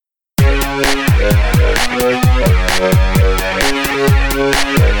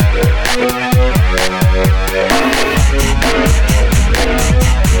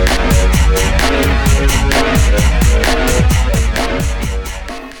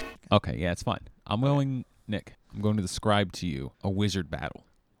Okay, yeah, it's fine. Nick, I'm going to describe to you a wizard battle.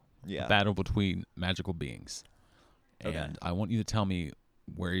 Yeah. A battle between magical beings. Okay. And I want you to tell me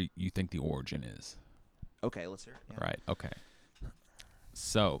where you think the origin is. Okay, let's hear it. Yeah. Right, okay.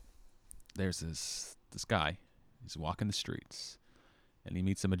 So, there's this guy. He's walking the streets, and he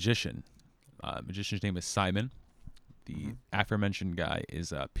meets a magician. Magician's name is Simon. The aforementioned guy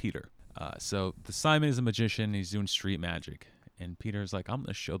is Peter. So, the Simon is a magician. He's doing street magic. And Peter's like, I'm going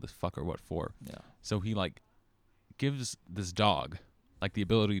to show this fucker what for. Yeah. So he, gives this dog, the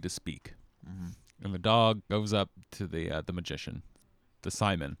ability to speak. Mm-hmm. And the dog goes up to the magician, the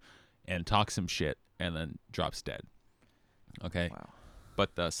Simon, and talks him shit, and then drops dead. Okay? Wow.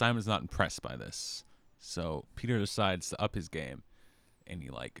 But Simon's not impressed by this. So Peter decides to up his game, and he,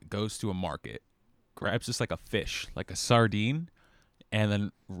 goes to a market, grabs just, a fish, a sardine, and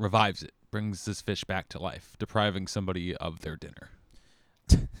then revives it. Brings this fish back to life, depriving somebody of their dinner.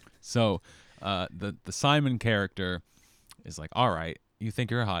 So the Simon character is like, all right, you think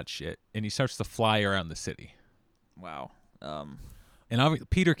you're hot shit, and he starts to fly around the city. Wow. And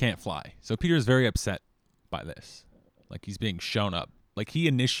Peter can't fly, so Peter's very upset by this. He's being shown up. He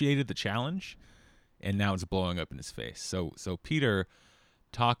initiated the challenge, and now it's blowing up in his face. So Peter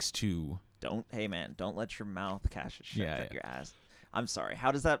talks to... Don't let your mouth cash a check that your ass... I'm sorry.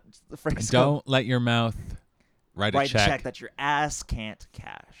 How does that phrase go? Don't let your mouth write a check that your ass can't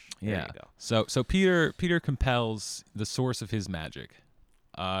cash. There you go. So Peter compels the source of his magic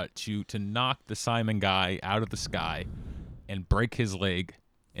to knock the Simon guy out of the sky and break his leg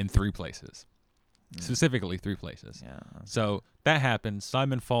in 3 places. Specifically 3 places. Yeah. So that happens.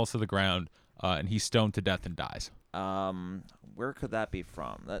 Simon falls to the ground and he's stoned to death and dies. Where could that be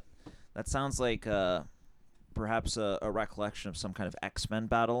from? That sounds like perhaps a recollection of some kind of X-Men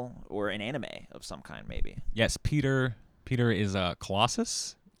battle or an anime of some kind, maybe. Yes, Peter is a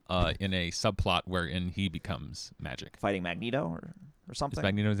Colossus in a subplot wherein he becomes magic. Fighting Magneto or something? Is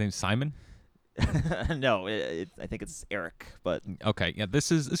Magneto's name Simon? No, I think it's Eric. But okay, yeah, this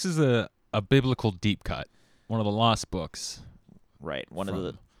is a biblical deep cut, one of the lost books. Right,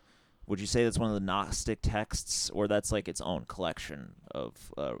 would you say that's one of the Gnostic texts, or that's its own collection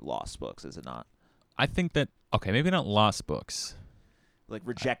of lost books, is it not? I think that, okay, maybe not lost books.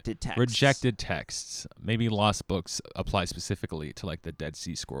 Rejected texts. Rejected texts. Maybe lost books apply specifically to the Dead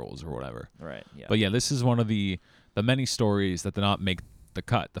Sea Scrolls or whatever. Right, yeah. But yeah, this is one of the many stories that did not make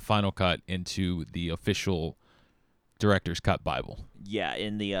the final cut into the official director's cut Bible. Yeah,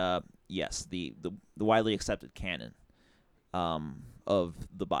 in the the widely accepted canon of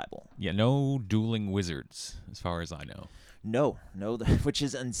the Bible. Yeah, no dueling wizards as far as I know. No, which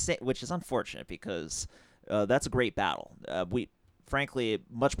is unfortunate because that's a great battle. Frankly,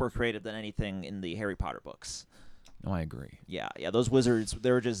 much more creative than anything in the Harry Potter books. No, I agree. Yeah, those wizards,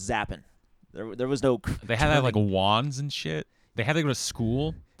 they were just zapping. There was no... They had to have, wands and shit. They had to go to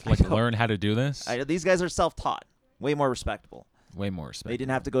school to, learn how to do this. These guys are self-taught. Way more respectable. Way more respectable. They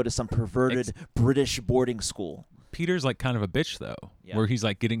didn't have to go to some perverted British boarding school. Peter's, kind of a bitch, though, where he's,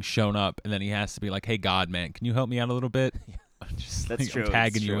 getting shown up, and then he has to be like, hey, God, man, can you help me out a little bit? That's true. I'm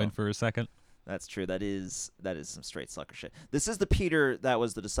tagging you in for a second. That's true. That is some straight sucker shit. This is the Peter that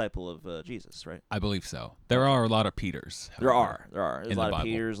was the disciple of Jesus, right? I believe so. There are a lot of Peters. There are. There's a lot of Bible.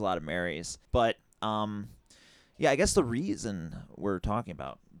 Peters, a lot of Marys. But, I guess the reason we're talking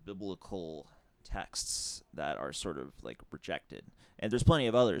about biblical texts that are sort of rejected, and there's plenty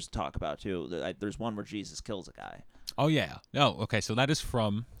of others to talk about too. There's one where Jesus kills a guy. Oh, yeah. No, okay, so that is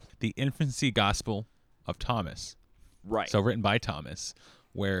from the Infancy Gospel of Thomas. Right. So written by Thomas,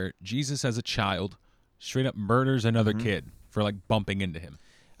 where Jesus as a child straight up murders another kid for bumping into him.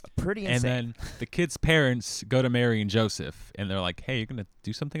 Pretty insane. And then the kid's parents go to Mary and Joseph, and they're like, hey, you're going to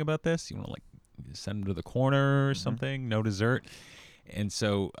do something about this? You want to send them to the corner or something? No dessert? And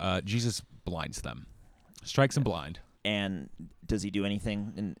so Jesus blinds them, strikes them blind. And does he do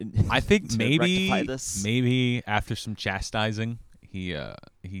anything I think to maybe rectify this? Maybe after some chastising, he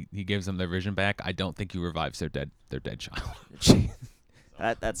gives them their vision back. I don't think he revives their dead child.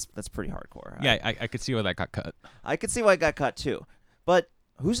 That's pretty hardcore. Yeah, I could see why that got cut. I could see why it got cut too. But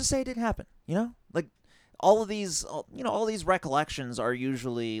who's to say it didn't happen? all these recollections are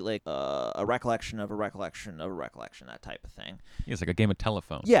usually like a recollection of a recollection of a recollection, that type of thing. Yeah, it's like a game of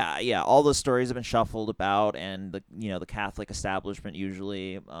telephone. Yeah. All those stories have been shuffled about, and the Catholic establishment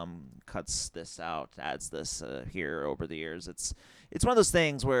usually cuts this out, adds this here over the years. It's one of those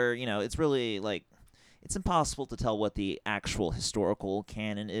things where it's really like it's impossible to tell what the actual historical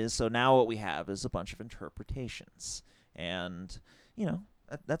canon is. So now what we have is a bunch of interpretations, and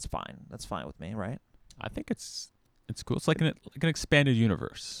that's fine. That's fine with me, right? I think it's cool. It's like an expanded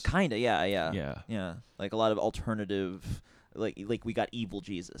universe. Kinda, yeah. Yeah. Like a lot of alternative, like we got evil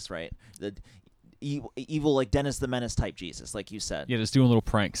Jesus, right? The evil like Dennis the Menace type Jesus, like you said. Yeah, just doing little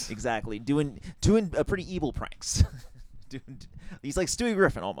pranks. Exactly, doing pretty evil pranks. He's like Stewie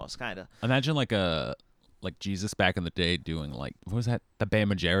Griffin almost, kind of. Imagine like Jesus back in the day doing like, what was that? The Bam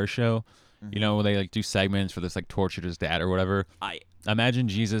Margera show. Mm-hmm. Where they like do segments for this like tortured his dad or whatever. I imagine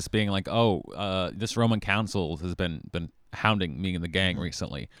Jesus being like, this Roman council has been hounding me and the gang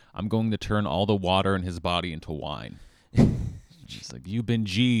recently. I'm going to turn all the water in his body into wine. He's like, you've been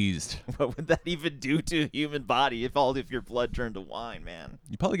Jeezed. What would that even do to a human body if your blood turned to wine, man?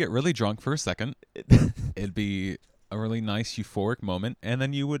 You'd probably get really drunk for a second. It'd be a really nice euphoric moment, and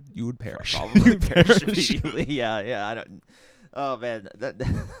then you would perish. Probably perish immediately. Yeah. I don't. Oh man,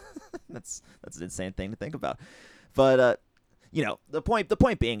 that's an insane thing to think about. But the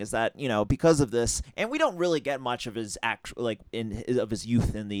point being is that because of this, and we don't really get much of his of his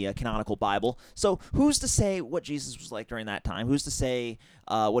youth in the canonical Bible. So who's to say what Jesus was like during that time? Who's to say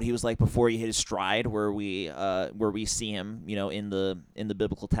what he was like before he hit his stride, where we see him in the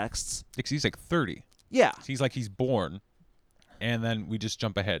biblical texts? Because he's like 30. Yeah, he's born, and then we just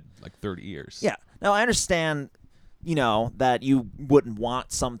jump ahead like 30 years. Yeah. Now I understand that you wouldn't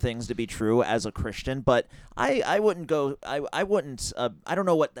want some things to be true as a Christian, but I wouldn't go. I wouldn't. I don't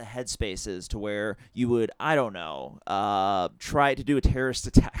know what the headspace is to where you would. I don't know. Try to do a terrorist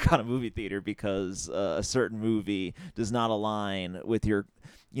attack on a movie theater because a certain movie does not align with your,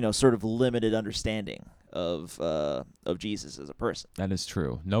 sort of limited understanding of Jesus as a person. That is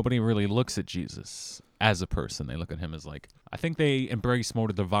true. Nobody really looks at Jesus as a person. They look at him as like. I think they embrace more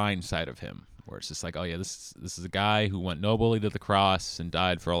the divine side of him. Where it's just like, oh yeah, this is a guy who went nobly to the cross and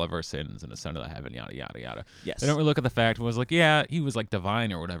died for all of our sins and ascended to heaven, yada yada yada. Yes. They don't really look at the fact was like, yeah, he was like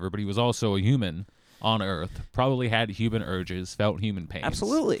divine or whatever, but he was also a human on earth, probably had human urges, felt human pains.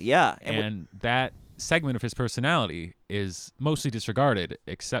 Absolutely, yeah. And that segment of his personality is mostly disregarded,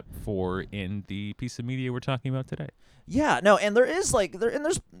 except for in the piece of media we're talking about today. Yeah, no, and there's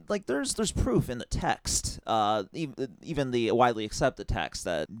proof in the text, even the widely accepted text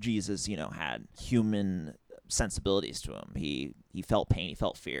that Jesus, had human sensibilities to him. He felt pain, he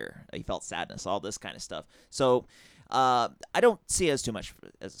felt fear, he felt sadness, all this kind of stuff. So I don't see it as too much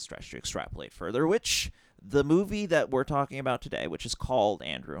as a stretch to extrapolate further, which the movie that we're talking about today, which is called,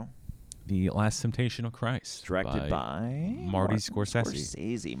 Andrew, The Last Temptation of Christ, directed by Martin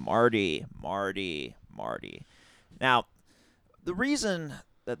Scorsese. Marty. Now, the reason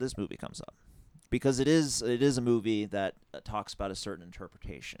that this movie comes up, because it is a movie that talks about a certain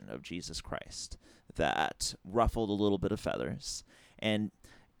interpretation of Jesus Christ that ruffled a little bit of feathers, and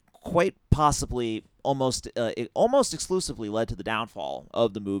quite possibly almost exclusively led to the downfall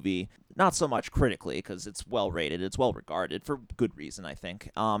of the movie. Not so much critically, because it's well rated, it's well regarded for good reason, I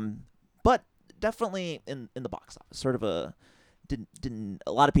think. But definitely in the box office, sort of a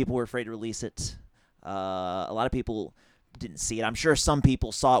lot of people were afraid to release it. A lot of people didn't see it. I'm sure some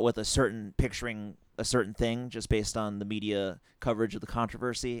people saw it picturing a certain thing just based on the media coverage of the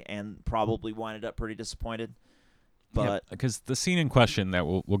controversy, and probably winded up pretty disappointed. But because the scene in question that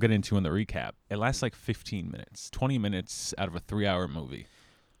we'll get into in the recap, it lasts like 15 minutes, 20 minutes out of a 3-hour movie.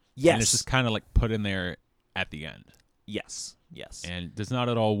 Yes, and it's just kind of like put in there at the end. Yes. And does not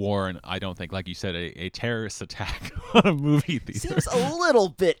at all warrant, I don't think, like you said, a terrorist attack on a movie theater. Seems a little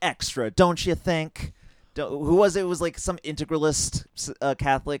bit extra, don't you think? Who was it? It was like some integralist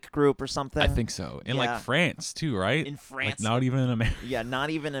Catholic group or something. I think so. In like France too, right? In France, like not even in America. Yeah, not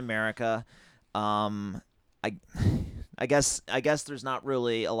even in America. I guess there's not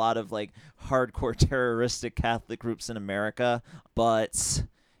really a lot of like hardcore terroristic Catholic groups in America, but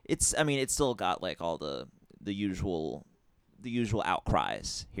it's still got like all the usual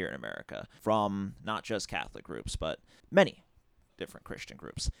outcries here in America from not just Catholic groups, but many different Christian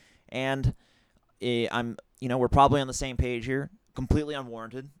groups. And we're probably on the same page here. Completely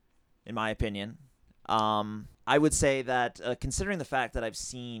unwarranted, in my opinion. I would say that considering the fact that I've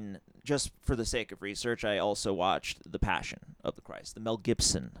seen, just for the sake of research, I also watched The Passion of the Christ, the Mel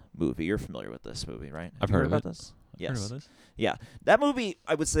Gibson movie. You're familiar with this movie, right? I've heard about of it. This? Yes. Heard about this? Yeah. That movie,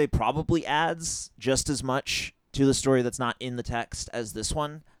 I would say, probably adds just as much to the story that's not in the text as this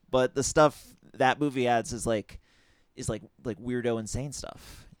one. But the stuff that movie adds is like weirdo, insane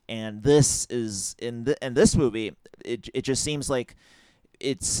stuff. And this is in this movie, it just seems like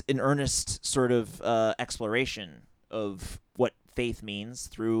it's an earnest sort of exploration of what faith means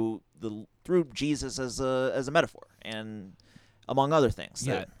through Jesus as a metaphor, and among other things.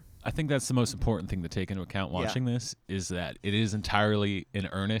 Yeah, I think that's the most important thing to take into account watching this is that it is entirely in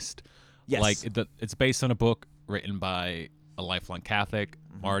earnest. Yes. Like it's based on a book written by a lifelong Catholic.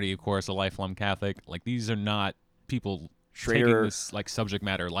 Mm-hmm. Marty, of course, a lifelong Catholic. Like these are not people Schrader, taking this like subject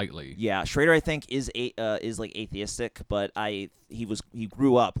matter lightly. Yeah, Schrader, I think, is like atheistic, but he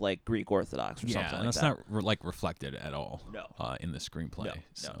grew up like Greek Orthodox or something like that. Yeah, and that's not like reflected at all. No. In the screenplay.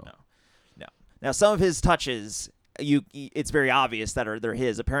 No. Now, some of his touches, it's very obvious that they're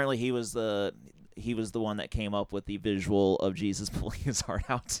his. Apparently, he was the one that came up with the visual of Jesus pulling his heart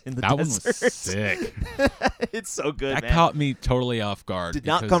out in the desert. That one was sick. It's so good, That man. caught me totally off guard. Did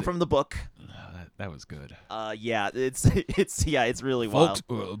not come from the book. That was good. Yeah, it's really Folks,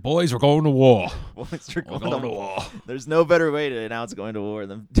 wild. boys, we're going to war. Boys are We're going to war. There's no better way to announce going to war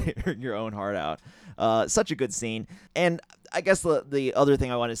than tearing your own heart out. Such a good scene. And I guess the other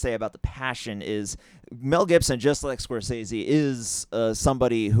thing I want to say about The Passion is Mel Gibson, just like Scorsese, is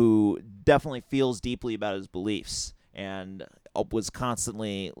somebody who definitely feels deeply about his beliefs and was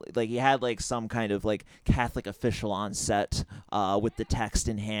constantly like he had like some kind of like Catholic official on set with the text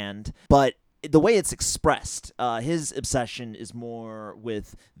in hand, but the way it's expressed, his obsession is more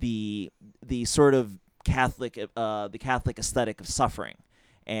with the sort of Catholic aesthetic of suffering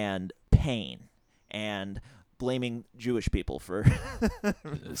and pain and blaming Jewish people for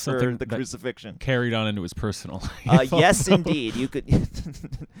the crucifixion. Carried on into his personal life. Yes, indeed. You could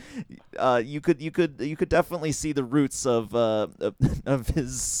you could definitely see the roots of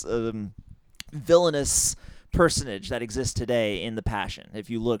his villainous personage that exists today in The Passion. If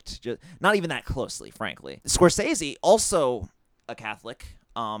you looked not even that closely, frankly. Scorsese, also a Catholic,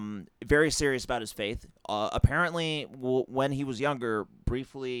 very serious about his faith. Apparently, when he was younger,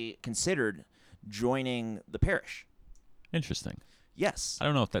 briefly considered joining the parish. Interesting. Yes. I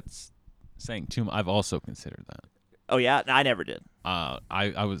don't know if that's saying too much. I've also considered that. Oh yeah, I never did.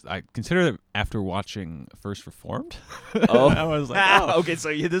 I considered it after watching First Reformed. Oh, I was like, okay.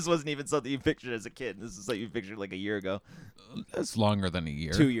 So this wasn't even something you pictured as a kid. This is something you pictured like a year ago. That's longer than a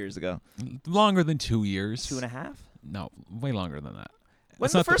year. 2 years ago. Longer than 2 years. 2.5? No, way longer than that. When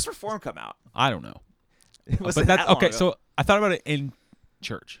did the First Reformed come out? I don't know. Was But it that long okay. ago? So I thought about it in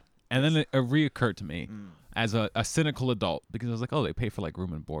church, and then it reoccurred to me as a cynical adult because I was like, oh, they pay for like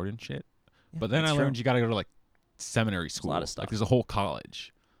room and board and shit. Yeah, but then I that's learned true. you got to go to like seminary school. a lot of stuff. Like there's a whole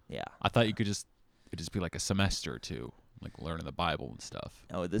college. Yeah. I thought you could just be like a semester or two, like learning the Bible and stuff.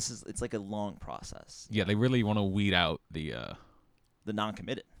 Oh, it's like a long process. Yeah, they really want to weed out the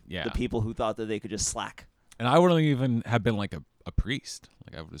non-committed. Yeah. The people who thought that they could just slack. And I wouldn't even have been like a priest.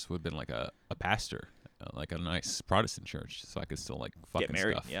 Like I would have been like a pastor, like a nice Protestant church, so I could still like fucking Get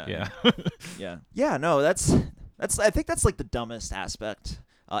married. stuff. Yeah. Yeah. No, that's. I think that's like the dumbest aspect.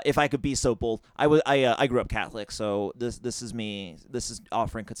 If I could be so bold, I grew up Catholic, so this is me. This is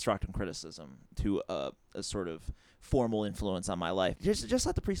offering constructive criticism to a sort of formal influence on my life. Just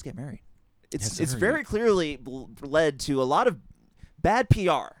let the priest get married. It's very clearly led to a lot of bad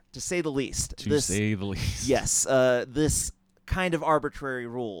PR, to say the least. Say the least. Yes, this kind of arbitrary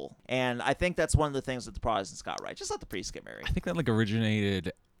rule, and I think that's one of the things that the Protestants got right. Just let the priest get married. I think that like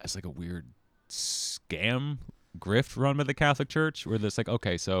originated as like a weird scam grift run by the Catholic Church, where there's like,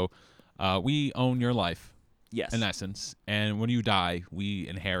 okay, so we own your life, Yes, in essence, and when you die, we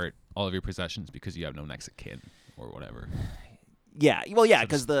inherit all of your possessions because you have no next of kin or whatever. Yeah, well, yeah,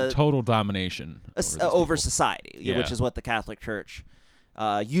 because the total domination over society, Yeah. which is what the Catholic Church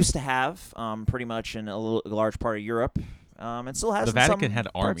used to have, pretty much in a large part of Europe. And still has the in Vatican some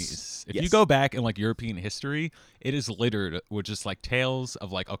had parts. armies. If Yes. you go back in like European history, it is littered with just like tales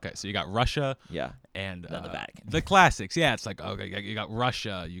of like, okay, so you got Russia, Yeah, and then the Vatican. the classics. Yeah, it's like, okay, you got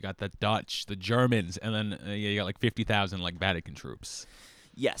Russia, you got the Dutch, the Germans, and then you got like 50,000 like Vatican troops.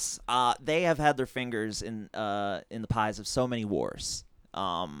 Yes, they have had their fingers in the pies of so many wars.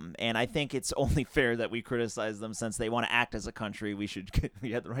 And I think it's only fair that we criticize them since they want to act as a country. We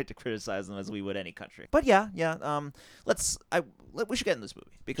have the right to criticize them as we would any country. But yeah. We should get in this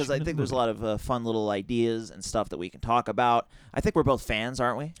movie because I think there's a lot of fun little ideas and stuff that we can talk about. I think we're both fans,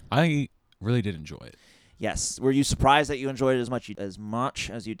 aren't we? I really did enjoy it. Yes. Were you surprised that you enjoyed it as much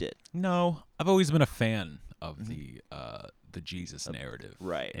as you did? No, I've always been a fan of the Jesus narrative.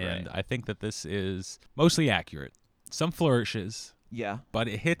 Right. And I think that this is mostly accurate. some flourishes, Yeah. but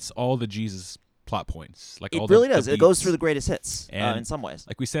it hits all the Jesus plot points. Like It all really the does. It goes beats. through the greatest hits And in some ways.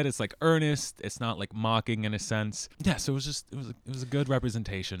 Like we said, it's like earnest. It's not like mocking in a sense. Yeah, so it was a good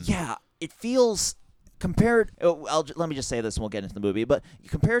representation. Yeah, it feels compared. Let me just say this, and we'll get into the movie. But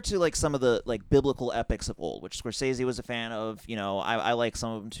compared to like some of the like biblical epics of old, which Scorsese was a fan of. I like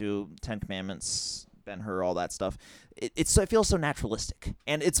some of them too. Ten Commandments, Ben-Hur, all that stuff. It feels so naturalistic,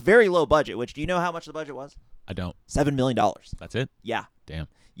 and it's very low budget. Which, do you know how much the budget was? I don't. $7 million. That's it? Yeah. Damn.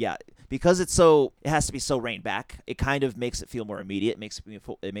 Yeah, because it has to be so reined back. It kind of makes it feel more immediate.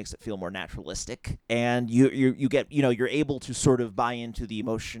 It makes it feel more naturalistic, and you get you're able to sort of buy into the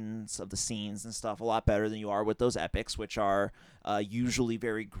emotions of the scenes and stuff a lot better than you are with those epics, which are usually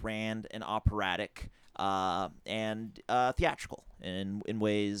very grand and operatic and theatrical in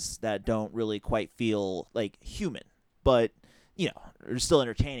ways that don't really quite feel like human, but they're still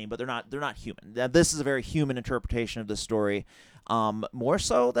entertaining, but they're not human. This is a very human interpretation of the story. More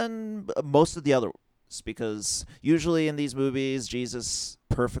so than most of the others, because usually in these movies, Jesus,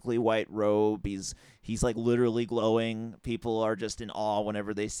 perfectly white robe, he's like literally glowing. People are just in awe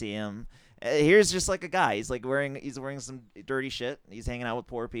whenever they see him. Here's just like a guy. He's wearing some dirty shit. He's hanging out with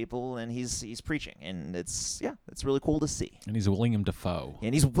poor people, and he's preaching, and it's really cool to see. And he's Willem Defoe.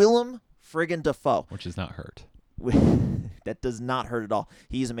 And he's Willem friggin' Defoe, Which is not hurt. That does not hurt at all.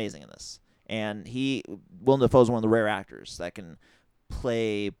 He's amazing in this. And Willem Dafoe is one of the rare actors that can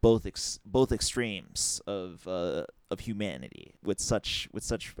play both extremes of humanity with such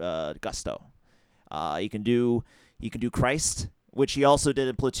gusto. He can do Christ, which he also did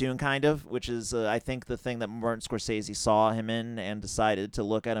in Platoon, kind of, which is I think the thing that Martin Scorsese saw him in and decided to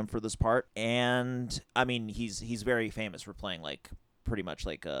look at him for this part. And I mean, he's very famous for playing like pretty much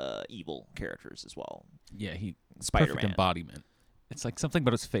like evil characters as well. Yeah, Spider-Man. Perfect embodiment. It's like something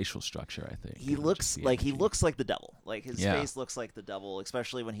about his facial structure, I think. He looks like the devil. Like his Yeah. face looks like the devil,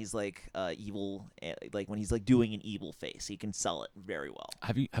 especially when he's like evil. Like when he's like doing an evil face, he can sell it very well.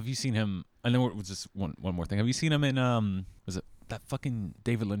 Have you seen him? I know it was just one more thing. Have you seen him in was it that fucking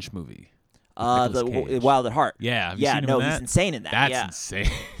David Lynch movie? Wild at Heart. Yeah. Have you seen him in that? He's insane in that. That's insane.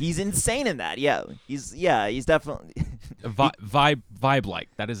 He's insane in that. Yeah, he's definitely vibe like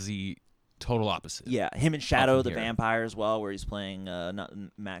that is the total opposite. Yeah, him and Shadow Often the here. Vampire as well, where he's playing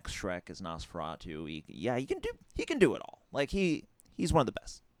Max Schreck as Nosferatu. He can do it all. Like he's one of the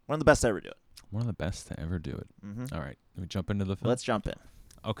best to ever do it. One of the best to ever do it. Mm-hmm. All right, let me jump into the film. Let's jump in.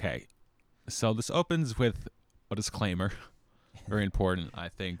 Okay, so this opens with a disclaimer, very important, I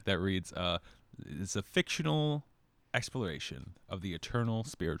think, that reads, "It's a fictional exploration of the eternal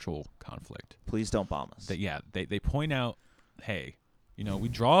spiritual conflict." Please don't bomb us. They point out, hey, we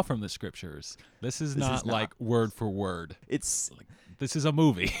draw from the scriptures. This is not like word for word. It's like, this is a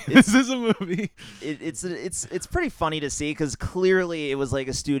movie. This is a movie. It's pretty funny to see, because clearly it was like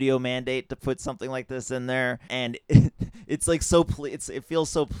a studio mandate to put something like this in there, and it's like it feels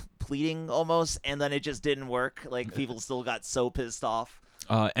so pleading almost, and then it just didn't work. Like people still got so pissed off.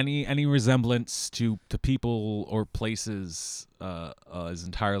 Any resemblance to people or places is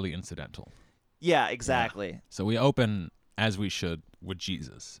entirely incidental. Yeah, exactly. Yeah. So we open, as we should, with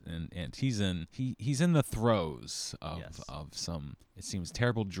Jesus, and he's in the throes of some, it seems,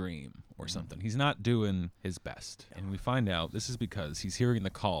 terrible dream or something. He's not doing his best, and we find out this is because he's hearing the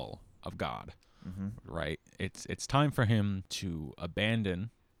call of God. Right? It's time for him to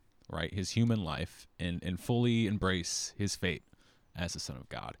abandon, right, his human life and fully embrace his fate as the Son of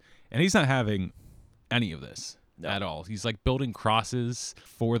God. And he's not having any of this. No. At all. He's like building crosses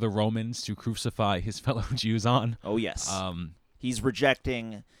for the Romans to crucify his fellow Jews on. Oh, yes. He's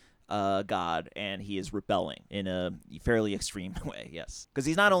rejecting God, and he is rebelling in a fairly extreme way, yes. Because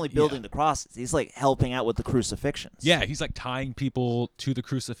he's not only building the crosses, he's like helping out with the crucifixions. Yeah, he's like tying people to the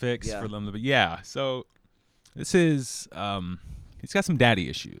crucifix for them to be. Yeah, so this is, he's got some daddy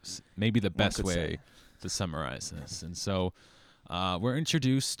issues. Maybe the best way to summarize this. And so we're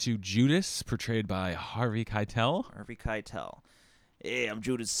introduced to Judas, portrayed by Harvey Keitel. Hey, I'm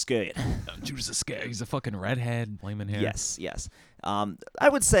Judas Iscariot. Judas Iscariot. He's a fucking redhead. Flaming hair. Yes. I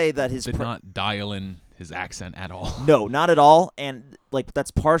would say that his... Did not dial in his accent at all. No, not at all. And like that's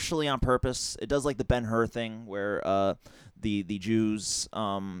partially on purpose. It does like the Ben-Hur thing, where the Jews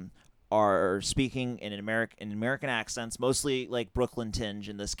are speaking in American accents, mostly like Brooklyn tinge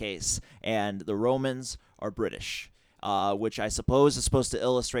in this case, and the Romans are British. Which I suppose is supposed to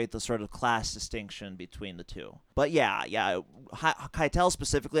illustrate the sort of class distinction between the two. But yeah, Keitel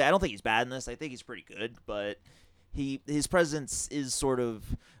specifically, I don't think he's bad in this. I think he's pretty good, but his presence is sort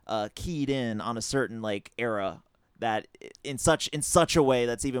of keyed in on a certain like era that in such a way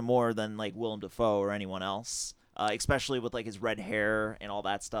that's even more than like Willem Dafoe or anyone else. especially with like his red hair and all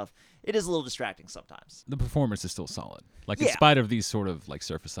that stuff. It is a little distracting sometimes. The performance is still solid, like in Yeah. spite of these sort of like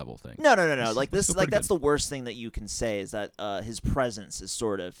surface level things. No. Like this, still like pretty that's good. the worst thing that you can say is that his presence is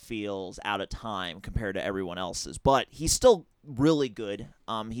sort of feels out of time compared to everyone else's. But he's still really good.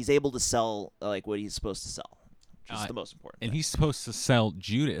 He's able to sell like what he's supposed to sell, which is the most important. And thing. he's supposed to sell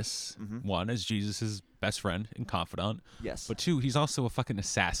Judas, Mhm. one, as Jesus' best friend and confidant, Yes. but two, he's also a fucking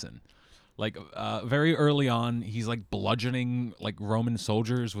assassin. Like very early on, he's like bludgeoning like Roman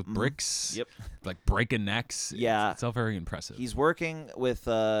soldiers with bricks. Yep. Like breaking necks. Yeah. It's all very impressive. He's working with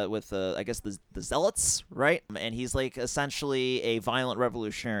I guess the zealots, right? And he's like essentially a violent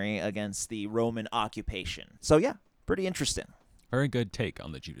revolutionary against the Roman occupation. So yeah, pretty interesting. Very good take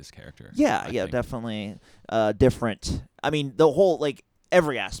on the Judas character. Yeah, I yeah, think. definitely different. I mean, the whole like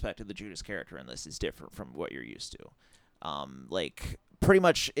every aspect of the Judas character in this is different from what you're used to. Like pretty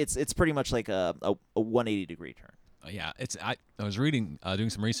much, it's pretty much like a 180-degree turn. Yeah, I was reading, doing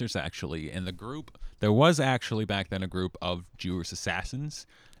some research actually, and there was actually back then a group of Jewish assassins.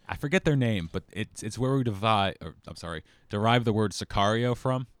 I forget their name, but it's where we derive the word Sicario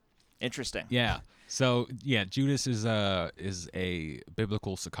from. Interesting. Yeah. So yeah, Judas is a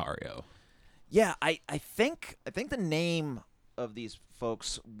biblical Sicario. Yeah, I think the name of these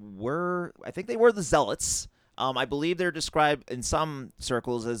folks were they were the Zealots. I believe they're described in some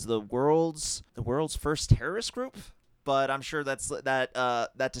circles as the world's first terrorist group, but I'm sure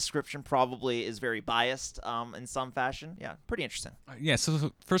that description probably is very biased in some fashion. Yeah, pretty interesting. Yeah. So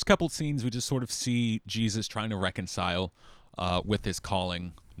the first couple scenes, we just sort of see Jesus trying to reconcile with his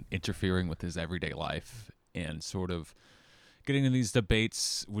calling, interfering with his everyday life, and sort of getting in these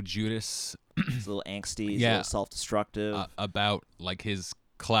debates with Judas. He's a little angsty, he's a Yeah. little self-destructive. About like his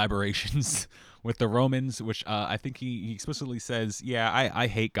collaborations with the Romans, which I think he explicitly says, "Yeah, I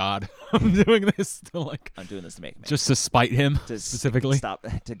hate God. I'm doing this to like I'm doing this to make me just to spite him to specifically."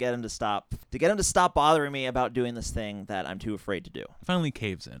 to get him to stop bothering me about doing this thing that I'm too afraid to do. Finally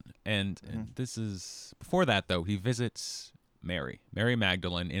caves in, and this is before that though. He visits Mary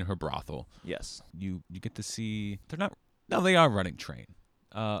Magdalene in her brothel. Yes. You get to see they are running train.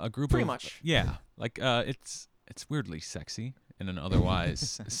 A group Pretty of much. yeah, like it's weirdly sexy in an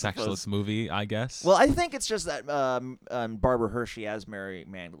otherwise sexless movie, I guess. Well, I think it's just that Barbara Hershey as Mary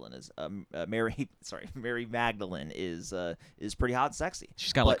Magdalene is Mary Magdalene is pretty hot and sexy.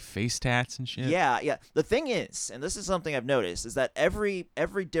 She's got But- like face tats and shit. Yeah. The thing is, and this is something I've noticed, is that every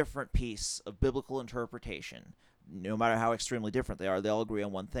different piece of biblical interpretation, no matter how extremely different they are, they all agree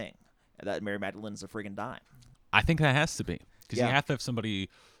on one thing: and that Mary Magdalene is a friggin' dime. I think that has to be because Yeah. you have to have somebody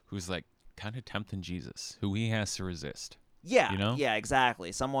who's like kind of tempting Jesus, who he has to resist. Yeah, You know? yeah,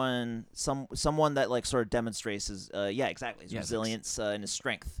 exactly. Someone that like sort of demonstrates his exactly his Yeah, resilience and his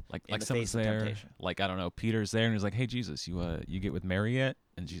strength Like in the someone's face of there, temptation. like I don't know, Peter's there, and he's like, "Hey Jesus, you get with Mary yet?"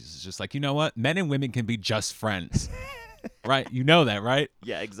 And Jesus is just like, "You know what? Men and women can be just friends, right? You know that, right?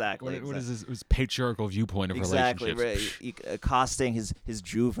 Yeah, exactly. What is his patriarchal viewpoint of Exactly, relationships? right. Accosting his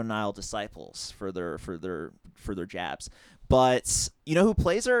juvenile disciples for their jabs. But you know who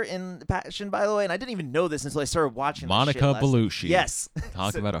plays her in Passion, by the way? And I didn't even know this until I started watching. this Monica shit last- Bellucci. Yes.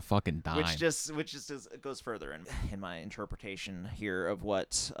 Talk So- about a fucking dime. Which just goes further in my interpretation here of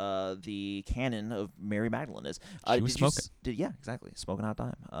what the canon of Mary Magdalene is. She was smoking. Yeah, exactly, smoking hot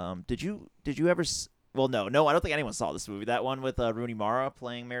dime. Did you ever? Well, no, I don't think anyone saw this movie. That one with Rooney Mara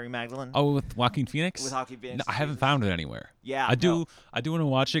playing Mary Magdalene. Oh, with Joaquin Phoenix. With Joaquin Phoenix, No, I haven't Jesus. found it anywhere. Yeah, I do. no. I do want to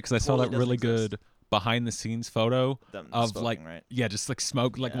watch it because I saw Totally that doesn't really exist. good behind the scenes photo Them of smoking, like right? yeah, just like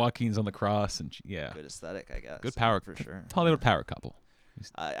smoke, like Yeah. Joaquin's on the cross, and yeah, Good aesthetic, I guess. good power for sure. Hollywood power couple.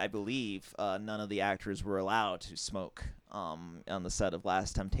 I believe none of the actors were allowed to smoke on the set of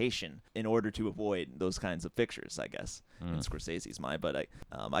Last Temptation in order to avoid those kinds of pictures, I guess. In Scorsese's mind, but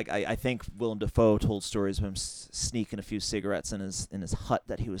I think Willem Defoe told stories of him sneaking a few cigarettes in his hut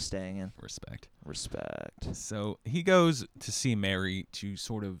that he was staying in. Respect. So he goes to see Mary to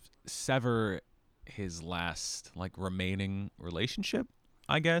sort of sever his last like remaining relationship,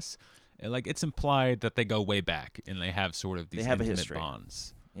 I guess. And, like it's implied that they go way back and they have sort of these They have a intimate history.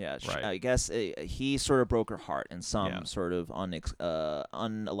 bonds. yeah, Right. I guess he sort of broke her heart in some Yeah. sort of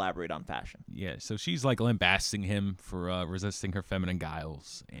unelaborate on fashion. Yeah, so she's like lambasting him for resisting her feminine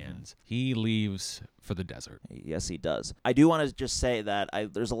guiles, and he leaves for the desert. Yes, he does. I do want to just say that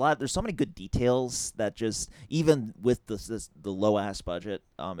there's so many good details that just even with the low ass budget,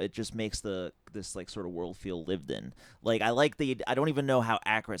 it just makes the this like sort of world feel lived in. Like I don't even know how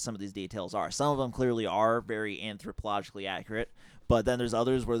accurate some of these details are. Some of them clearly are very anthropologically accurate, but then there's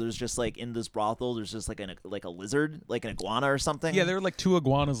others where there's just like in this brothel there's just like a lizard, like an iguana or something. Yeah, there were like 2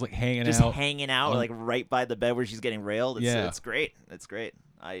 iguanas like hanging just out. hanging out like right by the bed where she's getting railed. It's great. It's great.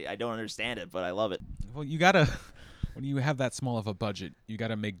 I don't understand it, but I love it. Well, you gotta when you have that small of a budget, you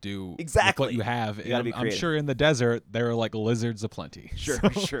gotta make do exactly with what you have. You gotta be I'm creative. sure in the desert there are like lizards aplenty. Sure,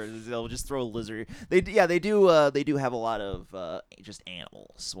 sure. They'll just throw a lizard. They do have a lot of just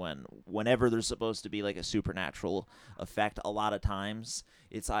animals. Whenever there's supposed to be like a supernatural effect, a lot of times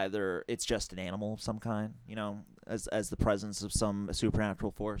it's just an animal of some kind, as the presence of some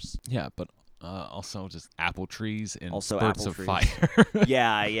supernatural force. Yeah, but also just apple trees and also spurts apple of trees. fire.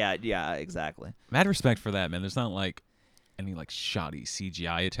 yeah, exactly. Mad respect for that, man. There's not like any like shoddy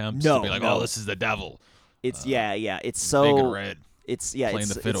CGI attempts to be like, oh, this is the devil. It's it's big and so red. It's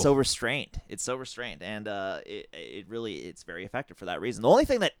so restrained. It's so restrained, and it's very effective for that reason. The only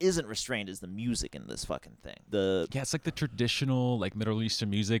thing that isn't restrained is the music in this fucking thing. It's like the traditional like Middle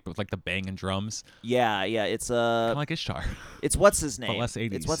Eastern music with like the banging drums. Yeah, it's kind of like Ishtar. It's what's his name? But less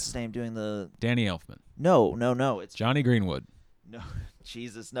 80s. It's what's his name doing the Danny Elfman. No. It's Johnny Greenwood. No,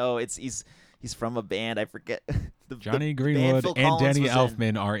 Jesus, no. He's from a band. I forget. Johnny Greenwood and Danny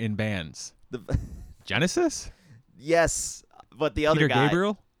Elfman are in bands. Genesis? Yes, but the other Peter guy.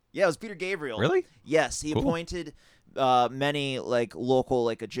 Gabriel? Yeah, it was Peter Gabriel. Really? Yes, he appointed many like local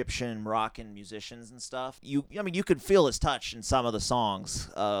like Egyptian Moroccan musicians and stuff. You could feel his touch in some of the songs,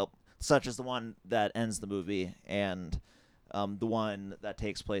 such as the one that ends the movie and the one that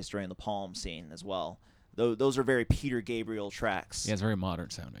takes place during the palm scene as well. Those are very Peter Gabriel tracks. Yeah, it's very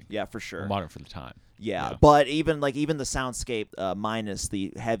modern sounding. Yeah, for sure. Well, modern for the time. Yeah, but even the soundscape minus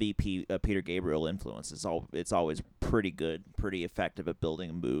the heavy Peter Gabriel influence, it's always pretty good, pretty effective at building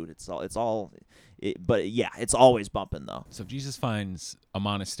a mood. But it's always bumping though. So Jesus finds a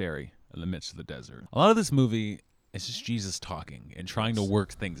monastery in the midst of the desert. A lot of this movie is just Jesus talking and trying to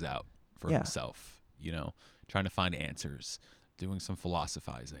work things out for himself. Trying to find answers, doing some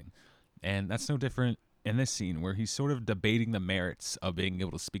philosophizing, and that's no different in this scene where he's sort of debating the merits of being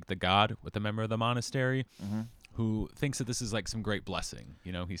able to speak to God with a member of the monastery who thinks that this is like some great blessing.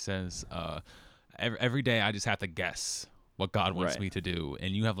 He says, every day I just have to guess what God wants me to do,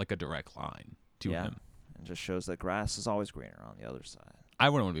 and you have like a direct line to him. It just shows that grass is always greener on the other side. I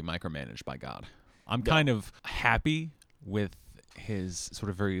wouldn't want to be micromanaged by God. I'm kind of happy with his sort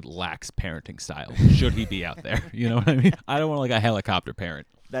of very lax parenting style, should he be out there. You know what I mean? I don't want like a helicopter parent.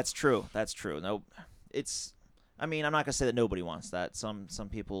 That's true. No, I'm not going to say that nobody wants that. Some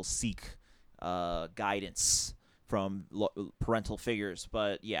people seek guidance from parental figures,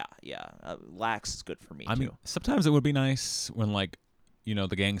 but lax is good for me, too. Sometimes it would be nice when, like,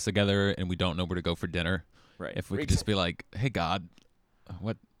 the gang's together and we don't know where to go for dinner. Right. If we could just be like, hey, God,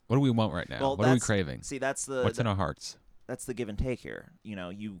 what do we want right now? Well, what are we craving? See, what's in our hearts? That's the give and take here.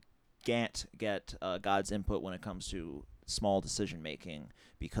 You can't get God's input when it comes to small decision making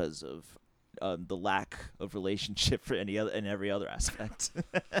because of the lack of relationship for every other aspect.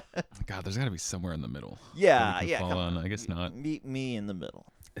 God, there's got to be somewhere in the middle. Yeah. Come on. I guess not. Meet me in the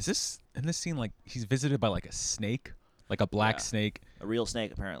middle. Is this in this scene like he's visited by like a snake, like a black snake, a real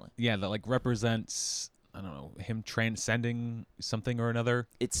snake apparently? Yeah, that like represents, I don't know, him transcending something or another.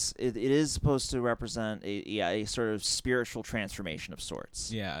 It is supposed to represent a sort of spiritual transformation of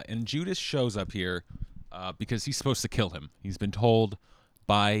sorts. Yeah, and Judas shows up here because he's supposed to kill him. He's been told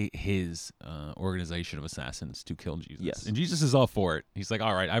by his organization of assassins to kill Jesus. Yes. And Jesus is all for it. He's like,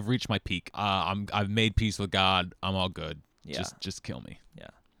 all right, I've reached my peak. I've made peace with God. I'm all good. Yeah. Just kill me. Yeah.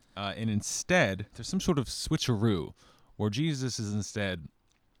 And instead, there's some sort of switcheroo where Jesus is instead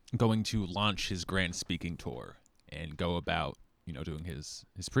going to launch his grand speaking tour and go about, doing his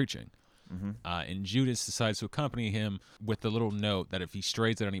preaching. Mm-hmm. And Judas decides to accompany him with the little note that if he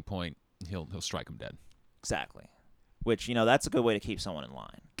strays at any point, he'll strike him dead. Exactly. Which, that's a good way to keep someone in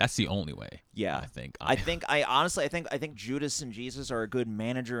line. That's the only way. Yeah. I think. I think Judas and Jesus are a good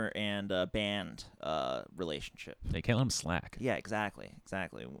manager and band relationship. They can't let him slack. Yeah, exactly.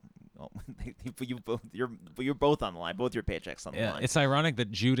 Well, you're both on the line. Both your paychecks on the line. It's ironic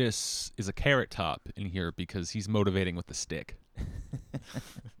that Judas is a carrot top in here because he's motivating with the stick.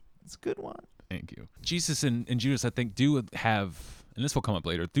 It's a good one. Thank you. Jesus and Judas, I think, do have, and this will come up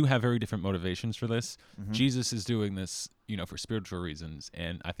later, do have very different motivations for this. Mm-hmm. Jesus is doing this, for spiritual reasons,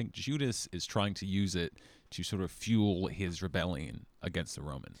 and I think Judas is trying to use it to sort of fuel his rebellion against the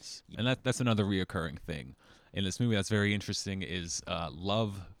Romans. And that's another reoccurring thing in this movie that's very interesting is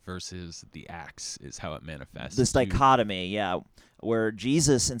love versus the axe is how it manifests. This dichotomy, yeah, where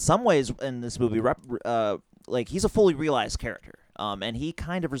Jesus, in some ways, in this movie, like he's a fully realized character, and he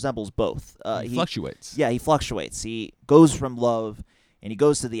kind of resembles both. He fluctuates. Yeah, he fluctuates. He goes from love, and he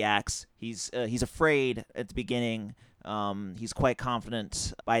goes to the axe. He's afraid at the beginning. He's quite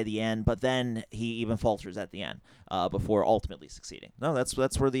confident by the end, but then he even falters at the end before ultimately succeeding. No,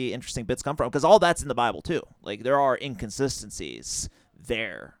 that's where the interesting bits come from, because all that's in the Bible too. Like there are inconsistencies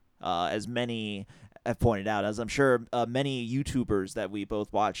there, as many have pointed out, as I'm sure many YouTubers that we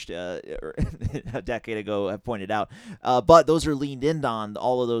both watched a decade ago have pointed out. But those are leaned in on,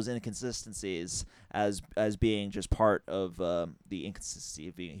 all of those inconsistencies, as being just part of the inconsistency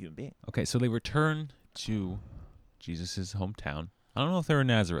of being a human being. Okay, so they return to Jesus' hometown. I don't know if they're in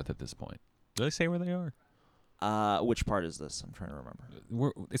Nazareth at this point. Do they say where they are? Which part is this? I'm trying to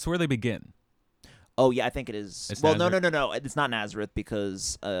remember. It's where they begin. Oh, yeah, I think it is. It's well, Nazareth? no. It's not Nazareth,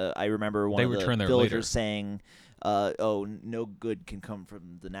 because I remember one of the return there villagers later. saying, no good can come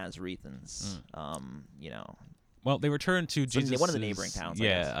from the Nazaretans. Well, they return to Jesus' one of the neighboring towns, I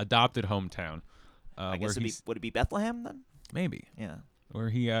guess. adopted hometown. I guess would it be Bethlehem then? Maybe. Yeah. Where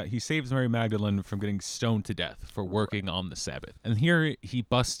he saves Mary Magdalene from getting stoned to death for working on the Sabbath. And here he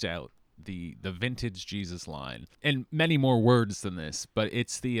busts out the vintage Jesus line, and many more words than this, but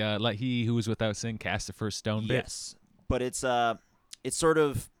it's the let he who is without sin cast the first stone bit. Yes, but it's sort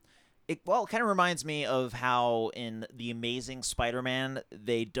of, it kind of reminds me of how in The Amazing Spider-Man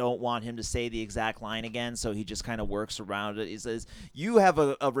they don't want him to say the exact line again, so he just kind of works around it. He says, you have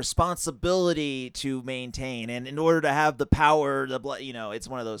a responsibility to maintain, and in order to have the power, it's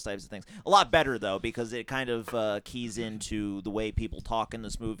one of those types of things. A lot better, though, because it kind of keys into the way people talk in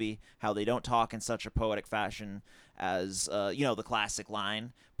this movie, how they don't talk in such a poetic fashion as the classic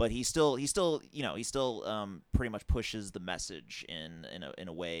line, but he still pretty much pushes the message in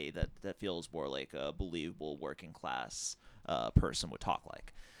a way that feels more like a believable working class person would talk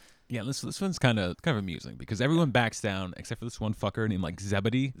like. Yeah, this one's kind of amusing, because everyone backs down except for this one fucker named like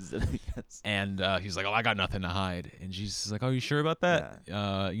Zebedee. Yes. And he's like, "Oh, I got nothing to hide." And Jesus is like, "Oh, you sure about that?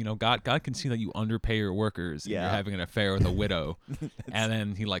 Yeah. God can see that you underpay your workers and you're having an affair with a widow." And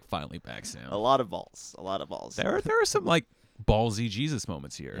then he like finally backs down. A lot of balls. There are some like ballsy Jesus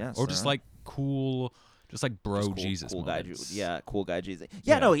moments here, yes, or just like cool. Just like cool, Jesus cool moments. Cool guy Jesus.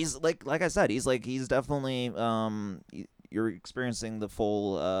 Yeah, no, he's like I said, he's definitely you're experiencing the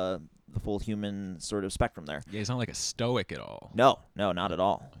full human sort of spectrum there. Yeah, he's not like a stoic at all. No, not at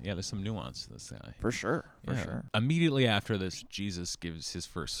all. Yeah, there's some nuance to this guy. For sure. Immediately after this, Jesus gives his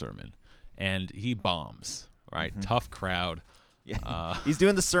first sermon, and he bombs, right? Mm-hmm. Tough crowd. Yeah, he's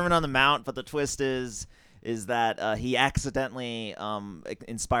doing the Sermon on the Mount, but the twist is that he accidentally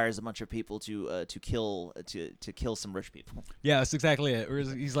inspires a bunch of people to kill some rich people. Yeah, that's exactly it.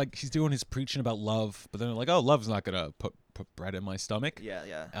 He's doing his preaching about love, but then they're like, "Oh, love's not gonna put bread in my stomach."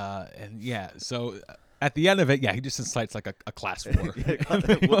 Yeah. So at the end of it, he just incites like a class war.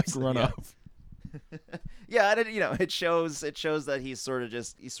 Run off. Yeah, and it shows that he's sort of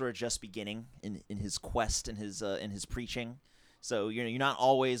just beginning in his quest, in his preaching. So you're not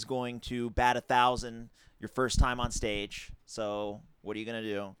always going to bat 1,000 your first time on stage. So what are you gonna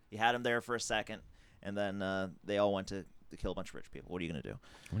do? You had him there for a second, and then they all went to kill a bunch of rich people. What are you gonna do?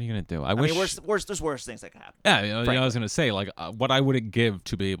 What are you gonna do? I mean, there's worse things that could happen. Yeah, I was gonna say like what I wouldn't give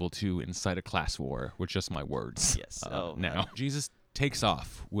to be able to incite a class war with just my words. Yes. Now Jesus takes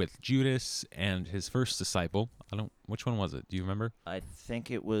off with Judas and his first disciple. Which one was it? Do you remember? I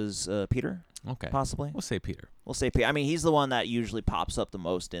think it was Peter. Okay. Possibly. We'll say Peter. I mean, he's the one that usually pops up the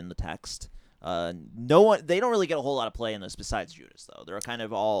most in the text. No one, they don't really get a whole lot of play in this besides Judas, though. They're kind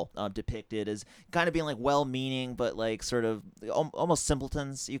of all depicted as kind of being like well-meaning, but like sort of almost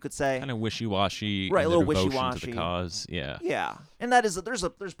simpletons, you could say. Kind of wishy-washy, right? A little devotion wishy-washy to the cause, yeah. Yeah, and that is there's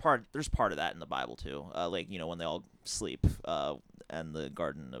part of that in the Bible too. Like when they all sleep, and the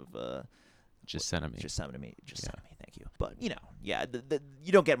Garden of Gethsemane. Gethsemane, thank you. But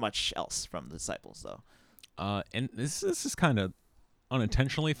you don't get much else from the disciples, though. And this is kind of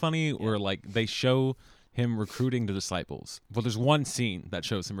unintentionally funny, where like they show him recruiting the disciples. Well, there's one scene that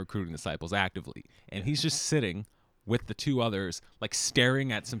shows him recruiting disciples actively, and he's just sitting with the two others, like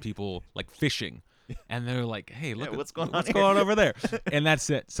staring at some people, like fishing. And they're like, "Hey, look, what's going on over there?" And that's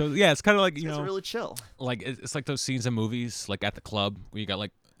it. So yeah, it's kind of like it's really chill. Like it's like those scenes in movies, like at the club, where you got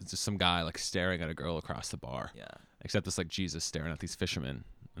like just some guy like staring at a girl across the bar. Yeah. Except it's like Jesus staring at these fishermen,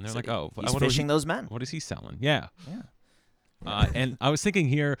 and they're like, "Oh, he's fishing those men. What is he selling?" Yeah. Yeah. And I was thinking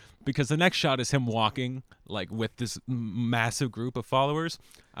here, because the next shot is him walking like with this massive group of followers.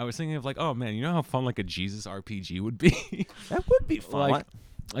 I was thinking of like, oh man, you know how fun like a Jesus RPG would be? That would be fun.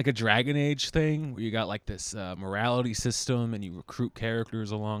 like a Dragon Age thing where you got like this morality system and you recruit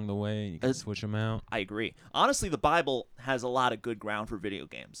characters along the way and you can switch them out. I agree. Honestly, the Bible has a lot of good ground for video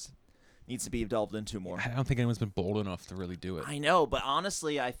games. Needs to be delved into more. I don't think anyone's been bold enough to really do it. I know, but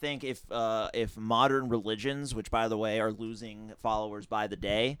honestly, I think if modern religions, which by the way are losing followers by the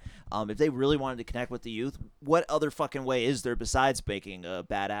day, if they really wanted to connect with the youth, what other fucking way is there besides making a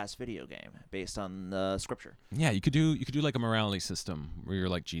badass video game based on scripture? Yeah, you could do like a morality system where you're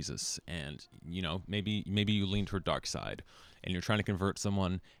like Jesus, and maybe you lean toward dark side, and you're trying to convert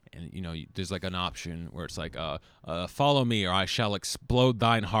someone, and there's like an option where it's like follow me or I shall explode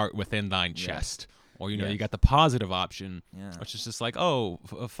thine heart within thine chest. Or you got the positive option, which is just like,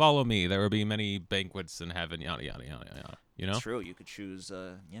 follow me, there will be many banquets in heaven, yada yada yada yada. It's true. You could choose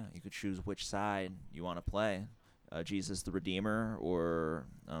you could choose which side you want to play, Jesus the Redeemer, or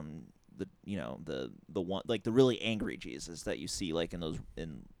the one, like the really angry Jesus that you see like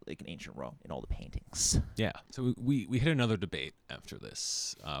in ancient Rome in all the paintings. Yeah. So we hit another debate after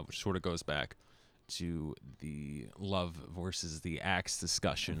this, which sort of goes back to the love versus the acts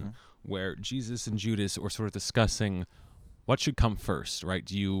discussion, where Jesus and Judas were sort of discussing what should come first, right?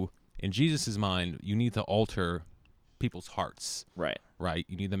 In Jesus' mind, you need to alter people's hearts. Right.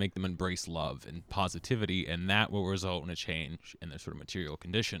 You need to make them embrace love and positivity, and that will result in a change in their sort of material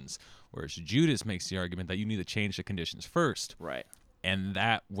conditions. Whereas Judas makes the argument that you need to change the conditions first. Right. And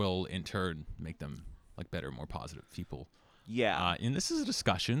that will, in turn, make them like better, more positive people. Yeah. And this is a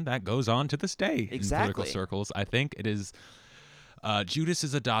discussion that goes on to this day in political circles. I think it is... Judas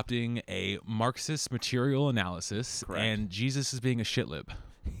is adopting a Marxist material analysis, and Jesus is being a shitlib.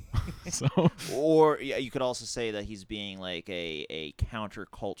 Or you could also say that he's being like a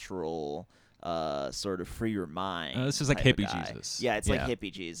countercultural sort of free your mind. This is like hippie Jesus. Yeah, it's like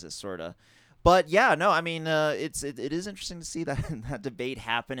hippie Jesus sort of. But yeah, no, I mean, it is interesting to see that debate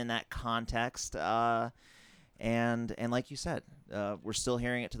happen in that context. And like you said, we're still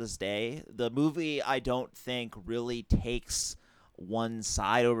hearing it to this day. The movie, I don't think, really takes one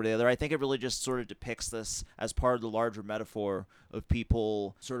side over the other. I think it really just sort of depicts this as part of the larger metaphor of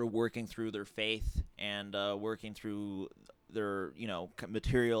people sort of working through their faith and working through their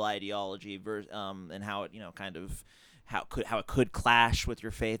material ideology and how it kind of how it could clash with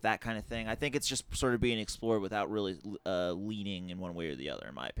your faith, that kind of thing. I think it's just sort of being explored without really leaning in one way or the other,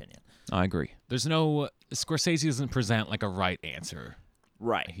 in my opinion. I agree. Scorsese doesn't present like a right answer.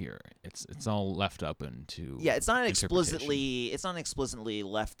 Right here, it's all left up into it's not an explicitly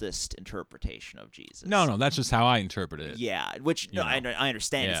leftist interpretation of Jesus. No, that's just how I interpret it. Yeah, which I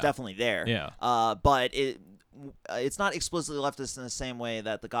understand. Yeah. It's definitely there. Yeah. But it's not explicitly leftist in the same way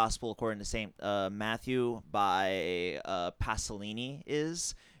that the Gospel according to Saint Matthew by Pasolini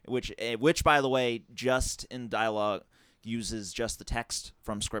is, which by the way, just in dialogue uses just the text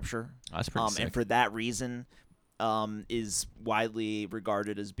from Scripture. That's pretty sick. And for that reason. Is widely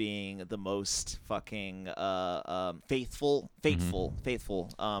regarded as being the most fucking faithful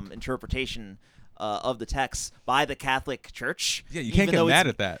interpretation of the text by the Catholic Church. Yeah, you can't get mad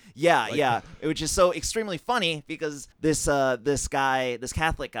at that. Yeah, which is so extremely funny because this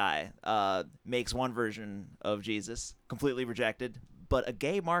Catholic guy makes one version of Jesus completely rejected, but a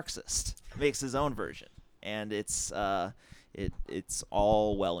gay Marxist makes his own version, and it's all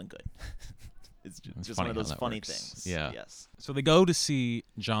well and good. It's just one of those funny things. Yeah. Yes. So they go to see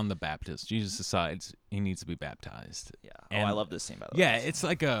John the Baptist. Jesus decides he needs to be baptized. Yeah. And I love this scene, by the way. Yeah, it's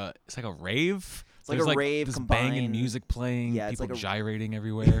like a rave. It's like a rave this combined banging music playing. Yeah, people gyrating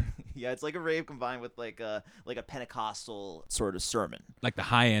everywhere. Yeah, it's like a rave combined with like a Pentecostal sort of sermon. Like the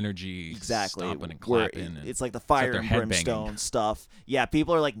high energy, stomping and clapping. It's like the fire and brimstone banging stuff. Yeah,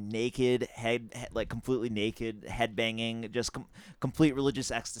 people are like naked, like completely naked, head banging, just complete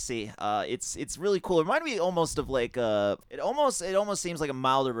religious ecstasy. It's really cool. It reminded me almost of like it almost seems like a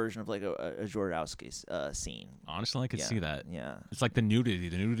milder version of like a Jodorowsky's scene. Honestly, I could see that. Yeah, it's like the nudity.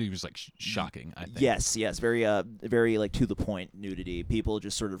 The nudity was like shocking. I think. Yes, very like to the point nudity. People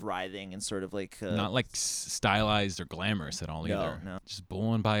just sort of writhing and sort of like not like stylized or glamorous at all either. No, just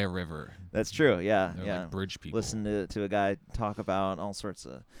blowing by a river. That's true. Yeah, They're like bridge people. Listen to a guy talk about all sorts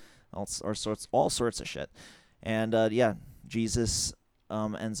of shit, and Jesus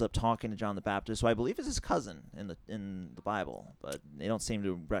ends up talking to John the Baptist, who I believe is his cousin in the Bible, but they don't seem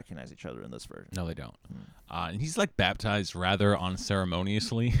to recognize each other in this version. No, they don't. And he's like baptized rather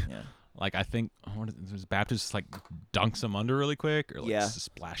unceremoniously. Yeah. Like I think there's Baptist like dunks him under really quick, or like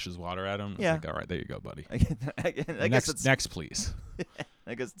splashes water at him. Yeah. It's like, all right, there you go, buddy. I guess next, please.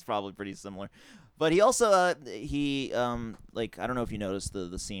 I guess it's probably pretty similar. But he also like I don't know if you noticed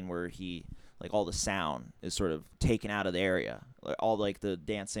the scene where he like all the sound is sort of taken out of the area All like the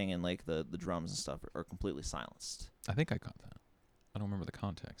dancing and like the drums and stuff are completely silenced. I think I caught that. I don't remember the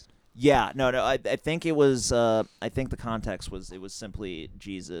context. Yeah, no. I think it was. I think the context was it was simply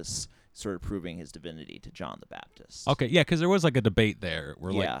Jesus sort of proving his divinity to John the Baptist. Okay, yeah, because there was like a debate there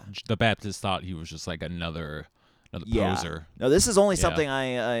where Yeah. like the Baptist thought he was just like another poser. No, this is only Yeah. something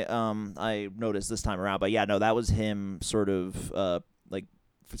I noticed this time around. But yeah, no, that was him sort of like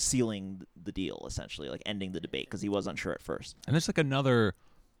sealing the deal, essentially, like ending the debate because he was unsure at first. And there's like another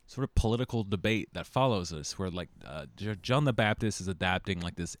sort of political debate that follows this where like John the Baptist is adapting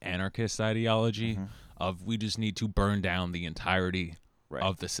like this anarchist ideology of we just need to burn down the entirety Right.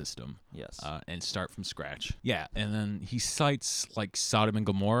 of the system. Yes. And start from scratch. Yeah, and then he cites like Sodom and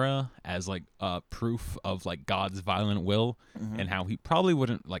Gomorrah as like proof of like God's violent will and how he probably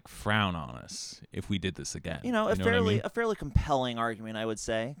wouldn't like frown on us if we did this again. You know, what I mean? a fairly compelling argument, I would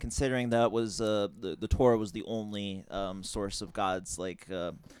say, considering that was the Torah was the only source of God's like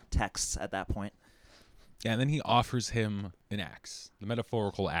texts at that point. Yeah, and then he offers him an axe, the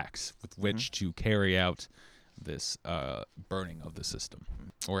metaphorical axe with which to carry out this burning of the system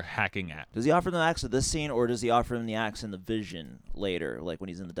or hacking at. Does he offer him the axe at this scene, or does he offer him the axe in the vision later, like when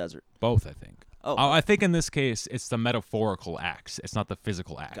he's in the desert? Both, I think. Oh, I think in this case it's the metaphorical axe. It's not the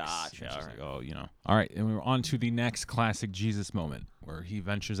physical axe. Gotcha. It's just All like, oh, you know. All right, and we're on to the next classic Jesus moment where he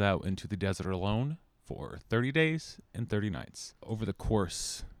ventures out into the desert alone for 30 days and 30 nights. Over the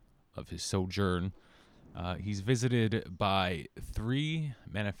course of his sojourn, he's visited by 3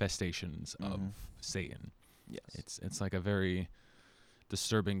 manifestations of Satan. Yes. It's like a very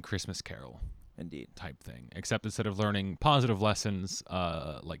disturbing Christmas Carol Indeed. type thing, except instead of learning positive lessons,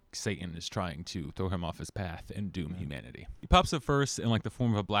 like Satan is trying to throw him off his path and doom humanity. He pops up first in like the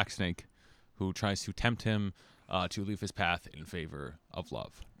form of a black snake who tries to tempt him to leave his path in favor of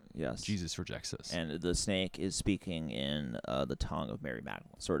love. Yes. Jesus rejects this. And the snake is speaking in the tongue of Mary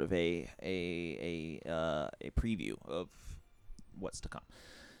Magdalene, sort of a preview of what's to come.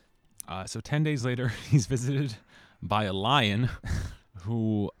 So 10 days later, he's visited by a lion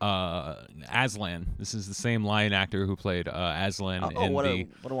who, Aslan, this is the same lion actor who played Aslan in what a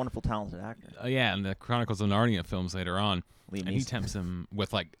wonderful, talented actor. in the Chronicles of Narnia films later on. Liam And he Neeson. tempts him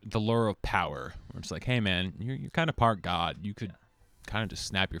with like the lure of power. Where it's like, hey man, you're kind of part God. You could kind of just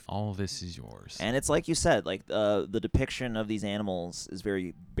snap your. All this is yours. And it's like you said, like the depiction of these animals is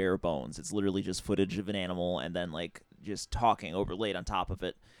very bare bones. It's literally just footage of an animal and then like just talking overlaid on top of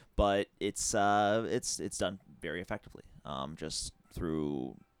it. But it's done very effectively, just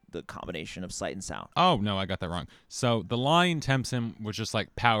through the combination of sight and sound. Oh no, I got that wrong. So the lion tempts him with just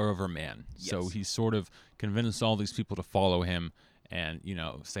like power over man. So Yes. he's sort of convinced all these people to follow him, and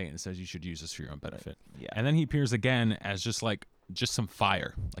Satan says you should use this for your own benefit. Yeah. And then he appears again as just some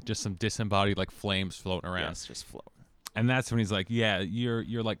fire, like just some disembodied like flames floating around. Yes, just float. And that's when he's like, yeah,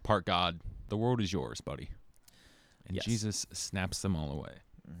 you're like part God. The world is yours, buddy. And Yes. Jesus snaps them all away.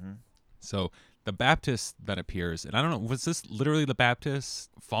 Mm-hmm. So the Baptist that appears, and I don't know, was this literally the Baptist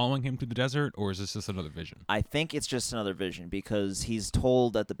following him to the desert, or is this just another vision? I think it's just another vision because he's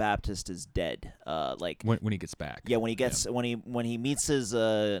told that the Baptist is dead. When he gets back. Yeah, when he gets when he meets his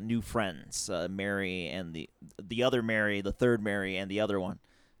new friends, Mary and the other Mary, the third Mary, and the other one,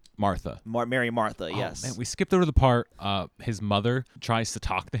 Martha. Mary Martha. Yes. Oh, man, we skipped over the part. His mother tries to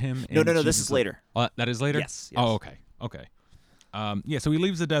talk to him. No. and This Jesus is later. That is later. Yes. Oh, okay. Yeah. So he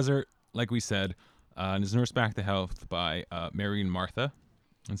leaves the desert, like we said, and is nursed back to health by Mary and Martha.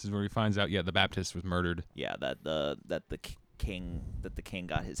 This is where he finds out, the Baptist was murdered. Yeah, that the king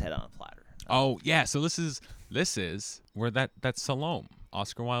got his head on a platter. Oh, yeah. So this is where that Salome,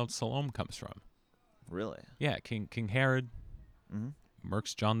 Oscar Wilde's Salome, comes from. Really? Yeah, King Herod Mm-hmm.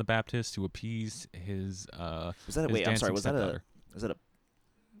 murks John the Baptist to appease his. Was that his wait? I'm sorry. dancing stepdaughter. Was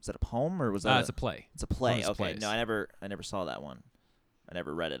that a poem or was that? It's a play. It's a play. One of his Okay. plays. No, I never saw that one. I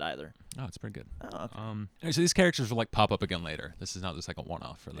never read it either. Oh, it's pretty good. Oh, okay. Anyway, so these characters will like pop up again later. This is not just like a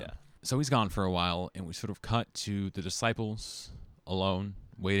one-off for them. Yeah. So he's gone for a while, and we sort of cut to the disciples alone,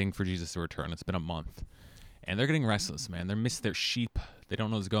 waiting for Jesus to return. It's been a month, and they're getting restless, man. They're missing their sheep. They don't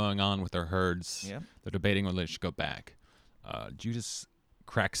know what's going on with their herds. Yeah. They're debating whether they should go back. Judas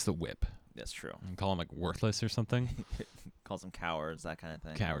cracks the whip That's true. and call them like worthless or something. Calls them cowards, that kind of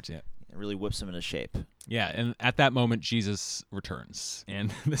thing. Cowards, yeah. It really whips him into shape. Yeah, and at that moment, Jesus returns.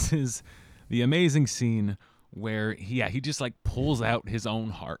 And this is the amazing scene where he just like pulls out his own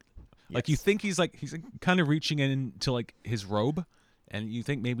heart. Like you Yes. think he's like kind of reaching into like his robe, and you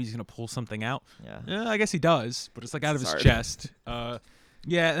think maybe he's gonna pull something out. Yeah. I guess he does, but it's like out of his Sorry. chest.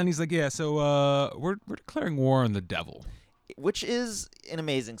 Yeah, and he's like, so we're declaring war on the devil. Which is an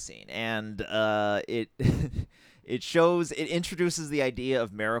amazing scene, and it it introduces the idea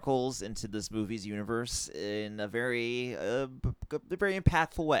of miracles into this movie's universe in a very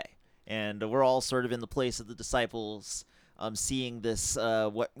impactful way. And we're all sort of in the place of the disciples, seeing this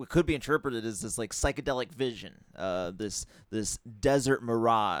what could be interpreted as this like psychedelic vision, this desert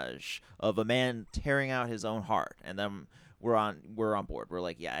mirage of a man tearing out his own heart, and then we're on board. We're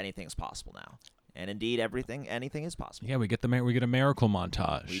like, yeah, anything's possible now. And indeed, anything is possible. Yeah, we get a miracle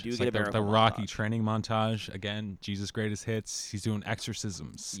montage. We do it's get like a miracle the Rocky montage. training montage. Again, Jesus' greatest hits. He's doing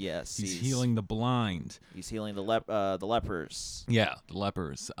exorcisms. Yes, he's healing the blind. He's healing the lepers. Yeah, the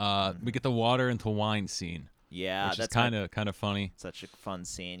lepers. We get the water into wine scene. Yeah, which that's kind of funny. Such a fun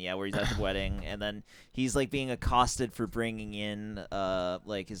scene. Yeah, where he's at the wedding, and then he's like being accosted for bringing in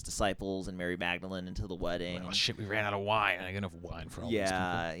like his disciples and Mary Magdalene into the wedding. Oh shit, we ran out of wine. I got enough wine for all these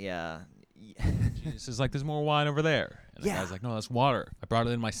people. Yeah. Jesus is like, there's more wine over there. And the guy's like, no, that's water. I brought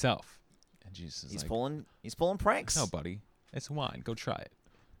it in myself. And Jesus is he's like, pulling pranks. No, buddy, it's wine. Go try it.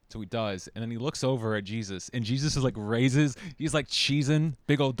 So he does, and then he looks over at Jesus, and Jesus is like he's like cheesing,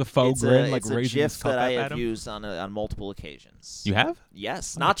 big old Defoe grin, like raising his GIF cup that I at have him. used on multiple occasions. You have?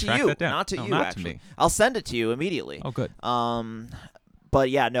 Yes, I'm not to gonna track you, that down. not to No, you. not to Actually, me. I'll send it to you immediately. Oh, good. But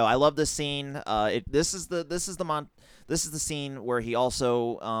yeah, no, I love this scene. This is the scene where he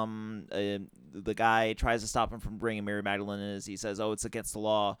also the guy tries to stop him from bringing Mary Magdalene in. He says, "Oh, it's against the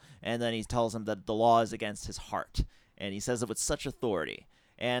law," and then he tells him that the law is against his heart, and he says it with such authority.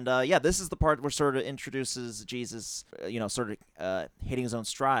 And this is the part where sort of introduces Jesus, sort of hitting his own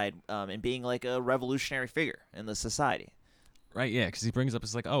stride and being like a revolutionary figure in the society. Right, yeah, because he brings up,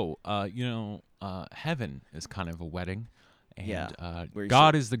 it's like, heaven is kind of a wedding, and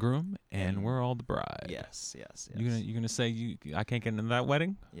God is the groom, and we're all the bride. Yes. You gonna say I can't get into that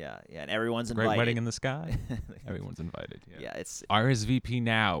wedding? Yeah, and everyone's Great invited. wedding in the sky. Everyone's invited. Yeah, it's RSVP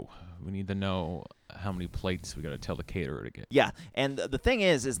now. We need to know how many plates we got to tell the caterer to get. Yeah, and the thing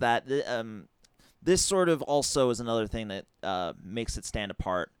is that this sort of also is another thing that makes it stand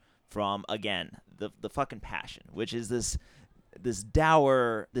apart from, again, the fucking passion, which is this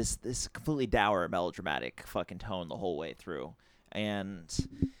dour, this completely dour, melodramatic fucking tone the whole way through. And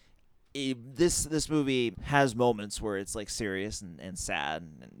this movie has moments where it's like serious and sad,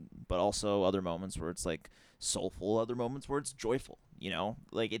 but also other moments where it's like soulful, other moments where it's joyful.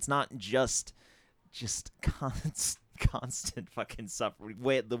 Like it's not just constant fucking suffering.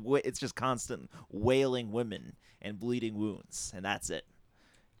 It's just constant wailing women and bleeding wounds, and that's it.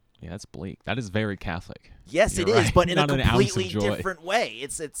 Yeah, that's bleak. That is very Catholic. Yes, You're it right. is, but in a Not an ounce of completely joy. different way.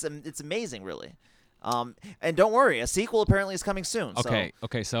 It's amazing, really. And don't worry, a sequel apparently is coming soon.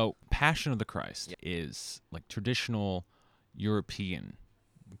 Okay. So Passion of the Christ is like traditional European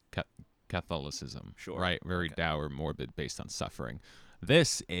Catholicism, Sure. right? Very dour, morbid, based on suffering.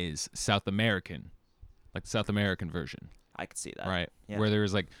 This is South American, like the South American version. I could see that. Right, Yeah. where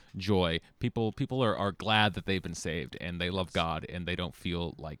there's like joy. People are glad that they've been saved, and they love God, and they don't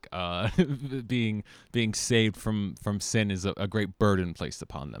feel like being saved from sin is a great burden placed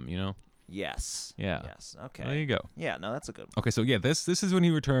upon them. Yes. Yeah. Yes. Okay. There you go. Yeah. No, that's a good one. Okay, so yeah, this is when he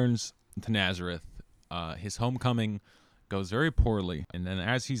returns to Nazareth. His homecoming goes very poorly, and then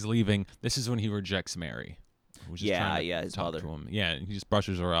as he's leaving, this is when he rejects Mary. Who's just trying to his talk mother. to him. Yeah, and he just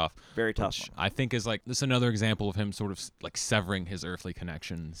brushes her off. Very tough which one. I think is like this is another example of him sort of like severing his earthly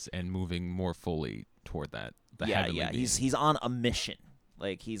connections and moving more fully toward that. Heavenly being. He's on a mission.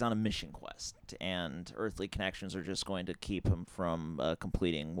 Like he's on a mission quest, and earthly connections are just going to keep him from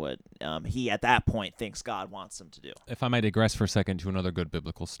completing what he at that point thinks God wants him to do. If I might digress for a second to another good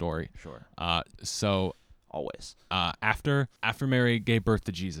biblical story. Sure. So Always. after Mary gave birth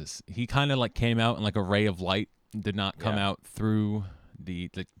to Jesus, he kind of like came out in like a ray of light, did not come out through the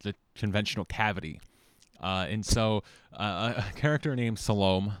conventional cavity. And so a character named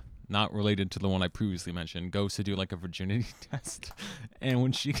Salome, not related to the one I previously mentioned, goes to do like a virginity test. And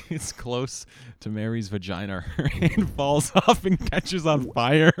when she gets close to Mary's vagina, her hand falls off and catches on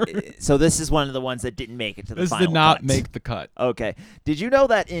fire. So this is one of the ones that didn't make it to the This final did not cut. make the cut. Okay. Did you know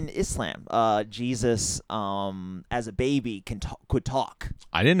that in Islam, Jesus, as a baby, could talk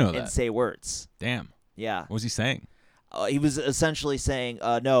I didn't know and that. say words? Damn. Yeah. What was he saying? He was essentially saying,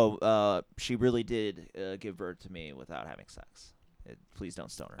 no, she really did give birth to me without having sex. Please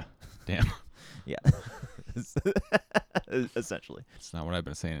don't stone her. Damn. Yeah. Essentially. It's not what I've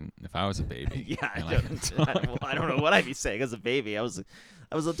been saying. If I was a baby. Yeah. and I could talk. I don't know what I'd be saying as a baby. I was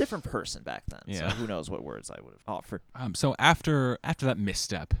a different person back then. Yeah. So who knows what words I would have offered. So after that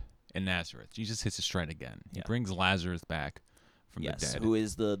misstep in Nazareth, Jesus hits his stride again. He Yeah. brings Lazarus back from the dead. Who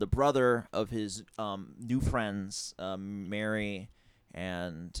is the brother of his new friends, Mary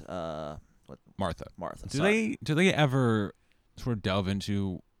and Martha. Martha. Do they ever sort of delve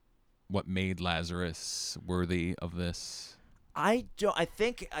into what made Lazarus worthy of this? I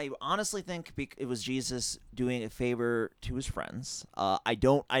honestly think it was Jesus doing a favor to his friends.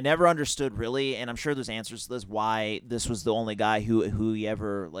 I never understood really, and I'm sure there's answers to this, why this was the only guy who he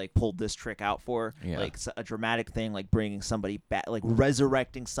ever like pulled this trick out for. Yeah. Like a dramatic thing, like bringing somebody back, like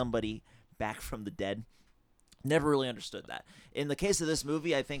resurrecting somebody back from the dead. Never really understood that. In the case of this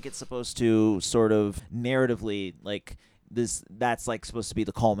movie, I think it's supposed to sort of narratively like. That's like supposed to be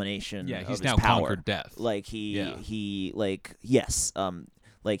the culmination. Yeah, he's of his now power. conquered death. Like he like yes,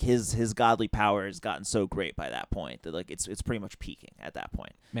 like his godly power has gotten so great by that point that like it's pretty much peaking at that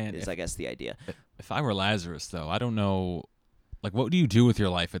point. Man, I guess the idea. If I were Lazarus though, I don't know, like what do you do with your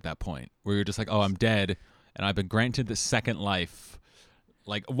life at that point where you're just like, oh, I'm dead and I've been granted the second life.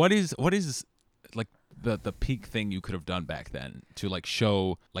 Like what is like the peak thing you could have done back then to like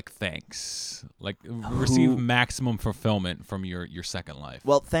show like thanks, like receive maximum fulfillment from your second life?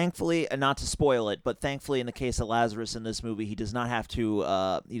 Well, thankfully, and not to spoil it, but thankfully in the case of Lazarus in this movie, he does not have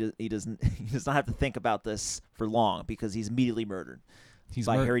to he does not have to think about this for long because he's immediately murdered.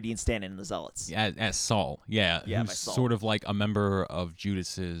 By Harry Dean Stanton and the Zealots. Yeah, as Saul. Yeah, by who's Saul. Sort of like a member of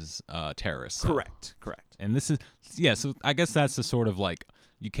Judas's terrorists. Correct. And this is so I guess that's the sort of like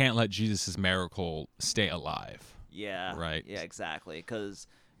you can't let Jesus' miracle stay alive. Yeah. Right. Yeah, exactly.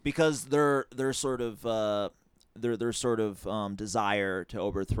 Because their sort of their sort of desire to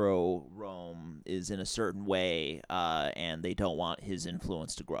overthrow Rome is in a certain way, and they don't want his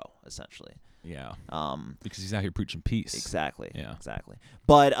influence to grow. Essentially. Yeah. Because he's out here preaching peace. Exactly. Yeah. Exactly.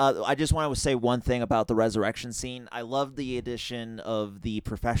 But I just want to say one thing about the resurrection scene. I love the addition of the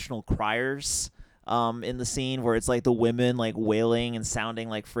professional criers. In the scene where it's like the women like wailing and sounding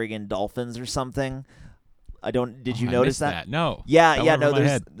like friggin' dolphins or something. Did you notice that? No. Yeah. No.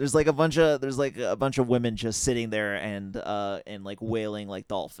 There's like a bunch of women just sitting there and like wailing like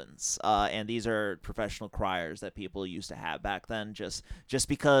dolphins. And these are professional criers that people used to have back then, just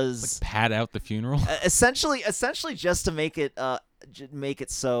because like pad out the funeral. Essentially, just to make it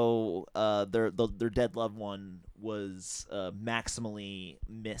so their dead loved one was maximally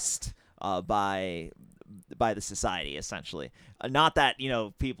missed. By the society, essentially. Not that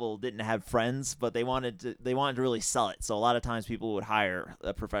people didn't have friends, but they wanted to really sell it. So a lot of times people would hire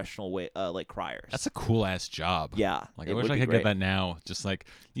a professional like criers. That's a cool ass job. Yeah, like I wish I could get that now. Just like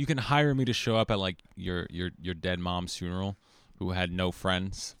you can hire me to show up at like your dead mom's funeral, who had no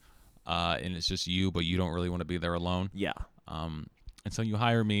friends, and it's just you, but you don't really want to be there alone. Yeah. And so you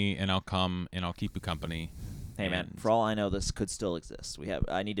hire me, and I'll come and I'll keep you company. Hey man, for all I know, this could still exist.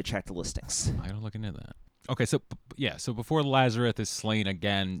 I need to check the listings. I gotta look into that. Okay, so before Lazarus is slain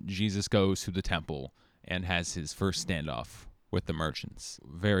again, Jesus goes to the temple and has his first standoff with the merchants.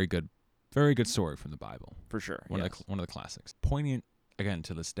 Very good story from the Bible. For sure, one of the classics. Poignant again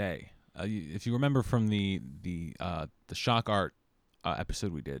to this day. If you remember from the shock art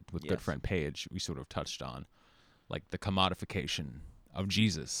episode we did with good friend Paige, we sort of touched on like the commodification of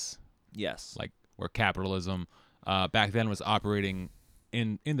Jesus. Yes, like. Where capitalism back then was operating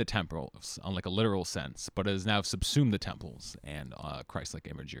in the temple on like a literal sense, but it has now subsumed the temples and Christ-like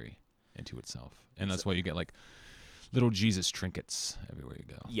imagery into itself. And that's why you get like little Jesus trinkets everywhere you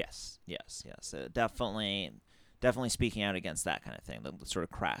go. Yes. Definitely speaking out against that kind of thing, the sort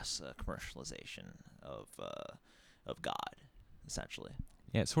of crass commercialization of God, essentially.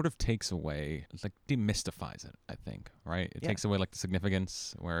 Yeah, it sort of takes away, like demystifies it, I think, right? It takes away like the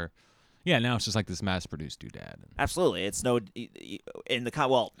significance where... Yeah, now it's just like this mass-produced doodad. Absolutely, it's no in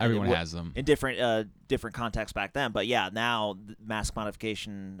the everyone has them in different contexts back then. But yeah, now mass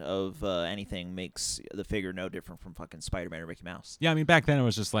commodification of anything makes the figure no different from fucking Spider-Man or Mickey Mouse. Yeah, I mean back then it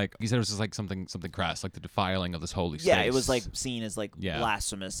was just like you said, it was just like something crass, like the defiling of this holy space. Yeah, it was like seen as like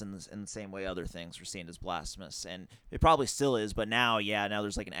blasphemous in the same way other things were seen as blasphemous, and it probably still is. But now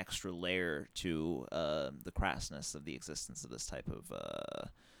there's like an extra layer to the crassness of the existence of this type of.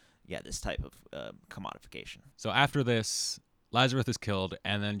 Commodification. So after this, Lazarus is killed,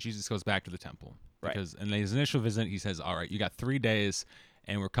 and then Jesus goes back to the temple. Because in his initial visit, he says, all right, you got 3 days,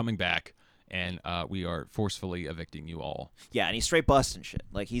 and we're coming back, and we are forcefully evicting you all. Yeah, and he's straight busting shit.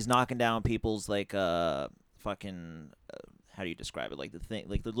 Like, he's knocking down people's, like, fucking... how do you describe it? Like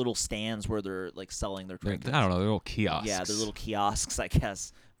the little stands where they're like selling their trinkets. I don't know, they're little kiosks. Yeah, they're little kiosks, I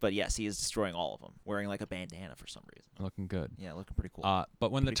guess. But yes, he is destroying all of them, wearing like a bandana for some reason. Looking good. Yeah, looking pretty cool.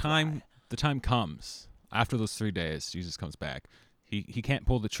 But when the time comes after those 3 days, Jesus comes back. He can't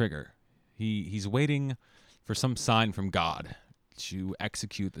pull the trigger. He's waiting for some sign from God to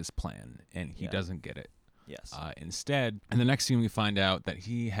execute this plan, and he doesn't get it. Yes. Instead, in the next scene, we find out that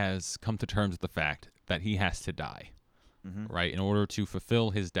he has come to terms with the fact that he has to die, right, in order to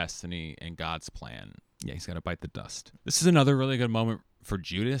fulfill his destiny and God's plan. Yeah, he's got to bite the dust. This is another really good moment for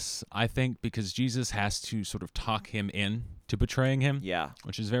Judas, I think, because Jesus has to sort of talk him in to betraying him. Yeah.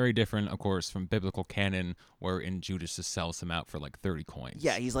 Which is very different, of course, from biblical canon, wherein Judas just sells him out for like 30 coins.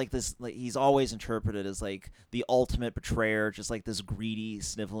 Yeah, he's like this. Like, he's always interpreted as like the ultimate betrayer, just like this greedy,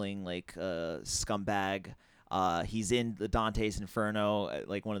 sniveling like scumbag. He's in the Dante's Inferno,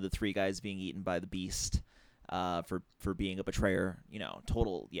 like one of the three guys being eaten by the beast. For being a betrayer,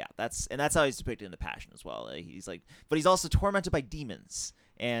 total, yeah. That's how he's depicted in the Passion as well. He's like, but he's also tormented by demons,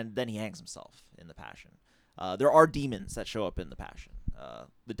 and then he hangs himself in the Passion. There are demons that show up in the Passion.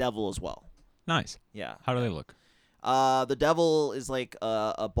 The devil as well. Nice. Yeah. How do they look? The devil is like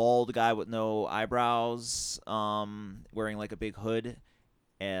a bald guy with no eyebrows, wearing like a big hood,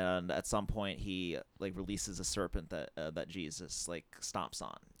 and at some point he like releases a serpent that Jesus like stomps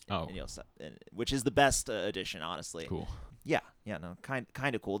on. Oh, which is the best addition, honestly. Cool. Yeah, no,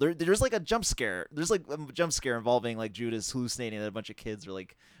 kind of cool. There's like a jump scare. There's like a jump scare involving like Judas hallucinating that a bunch of kids are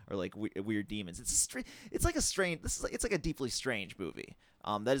like weird demons. It's like a strange. It's like a deeply strange movie.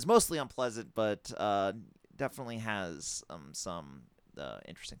 That is mostly unpleasant, but definitely has some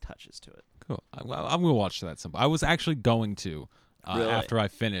interesting touches to it. Cool. Well, I'm gonna watch that some. I was actually going to Really? after I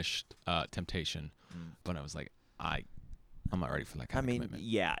finished Temptation, but I was like, I'm not ready for that kind of commitment.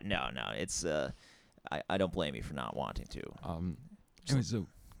 Yeah, no, it's I don't blame you for not wanting to. Anyway, so,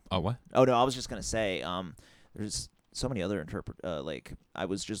 what? Oh no, I was just gonna say, there's so many other like I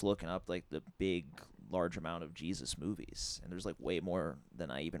was just looking up like the large amount of Jesus movies, and there's like way more than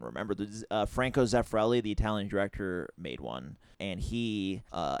I even remember. Franco Zeffirelli, the Italian director, made one, and he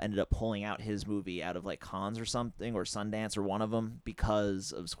ended up pulling out his movie out of like Cannes or something, or Sundance, or one of them,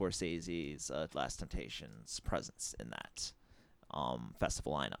 because of Scorsese's Last Temptation's presence in that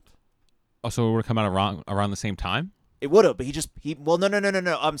festival lineup. Oh, so it would have come out around the same time? It would have, but well,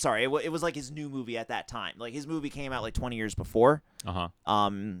 no. I'm sorry. It was like his new movie at that time. Like his movie came out like 20 years before. But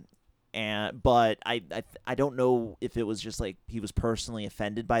I don't know if it was just like he was personally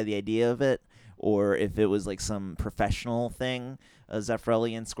offended by the idea of it, or if it was like some professional thing,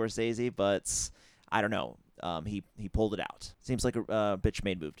 Zeffirelli and Scorsese. But I don't know. He pulled it out. Seems like a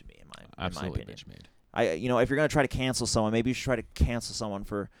bitch-made move to me, in my opinion. Bitch-made. If you're gonna try to cancel someone, maybe you should try to cancel someone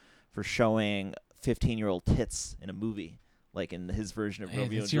for showing 15-year-old tits in a movie, like in his version of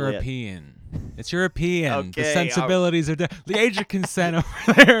Romeo and Juliet. It's European. Okay, the sensibilities are different. The age of consent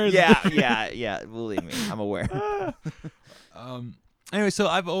over there. Yeah. Believe me, I'm aware. Anyway, so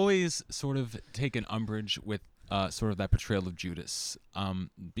I've always sort of taken umbrage with sort of that portrayal of Judas,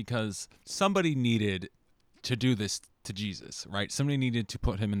 because somebody needed to do this to Jesus, right? Somebody needed to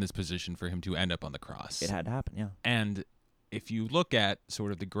put him in this position for him to end up on the cross. It had to happen, yeah. And if you look at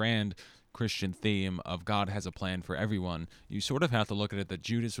sort of the grand Christian theme of God has a plan for everyone, you sort of have to look at it that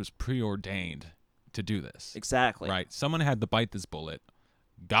Judas was preordained to do this. Exactly. Right? Someone had to bite this bullet.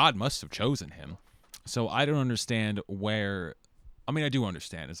 God must have chosen him. So I don't understand where... I mean, I do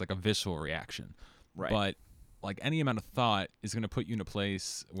understand. It's like a visceral reaction. Right. But like any amount of thought is going to put you in a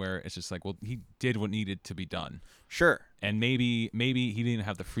place where it's just like, well, he did what needed to be done. Sure. And maybe he didn't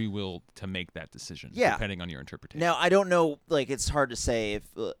have the free will to make that decision. Yeah. Depending on your interpretation. Now, I don't know. Like, it's hard to say if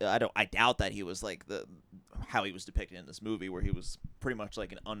I doubt that he was like how he was depicted in this movie, where he was pretty much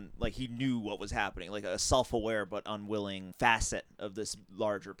like like he knew what was happening, like a self-aware but unwilling facet of this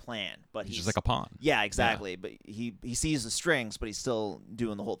larger plan. But he's just like a pawn. Yeah, exactly. Yeah. But he sees the strings, but he's still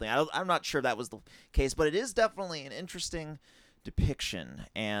doing the whole thing. I'm not sure that was the case, but it is definitely an interesting depiction,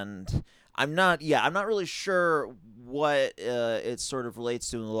 and I'm not really sure what it sort of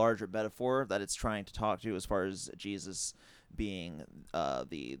relates to in the larger metaphor that it's trying to talk to, as far as Jesus being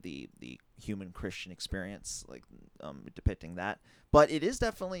the human Christian experience, like depicting that. But it is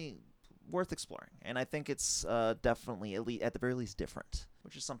definitely worth exploring, and I think it's definitely at the very least different,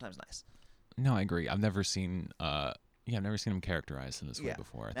 which is sometimes nice. No, I agree. I've never seen him characterized in this way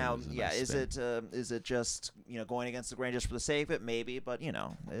before. Now, is it just going against the grain just for the sake of it? Maybe, but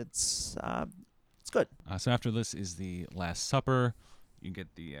it's good. So after this is the Last Supper. You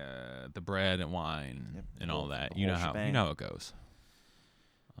get the bread and wine and all that. You know how it goes.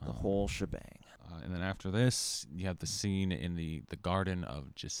 The whole shebang. And then after this, you have the scene in the Garden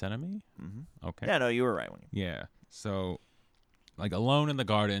of Gethsemane. Mm-hmm. Okay. Yeah, no, you were right. Yeah. So, like alone in the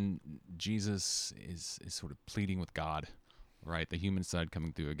garden, Jesus is sort of pleading with God, right? The human side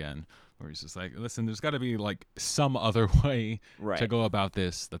coming through again, where he's just like, listen, there's got to be like some other way to go about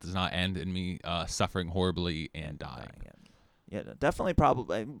this that does not end in me suffering horribly and dying. Yeah, definitely,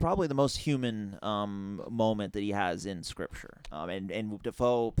 probably the most human moment that he has in Scripture. And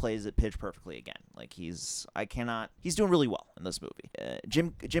Defoe plays it pitch perfectly again. Like he's doing really well in this movie.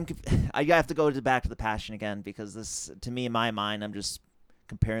 I have to go back to the Passion again because this, to me, in my mind, I'm just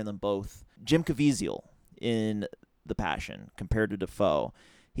comparing them both. Jim Caviezel in the Passion compared to Defoe,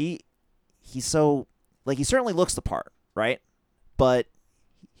 he's so, like, he certainly looks the part, right? But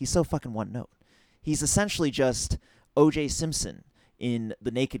he's so fucking one note. He's essentially just O.J. Simpson in The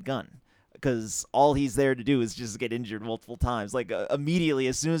Naked Gun, because all he's there to do is just get injured multiple times, like immediately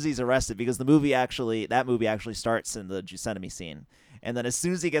as soon as he's arrested, because that movie actually starts in the Yosemite scene, and then as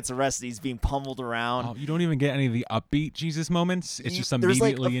soon as he gets arrested, he's being pummeled around. Oh, you don't even get any of the upbeat Jesus moments. It's just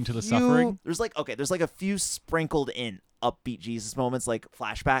immediately into the suffering. There's like a few sprinkled in upbeat Jesus moments, like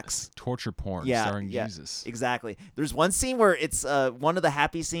flashbacks. Torture porn starring Jesus. Exactly. There's one scene where it's one of the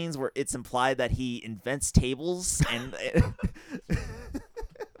happy scenes where it's implied that he invents tables and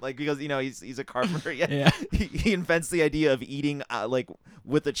like, because he's a carpenter. Yeah. He invents the idea of eating like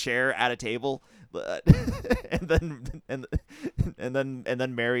with a chair at a table. and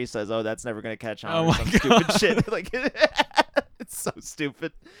then Mary says, "Oh, that's never gonna catch on." Or some stupid shit. Like it's so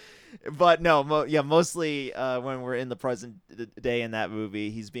stupid. But no, mostly when we're in the present day in that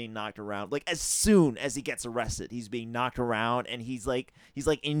movie, he's being knocked around. Like as soon as he gets arrested, he's being knocked around, and he's like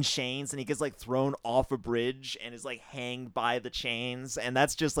in chains, and he gets like thrown off a bridge and is like hanged by the chains, and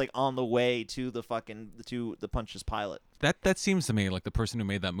that's just like on the way to the Pontius Pilate. That seems to me like the person who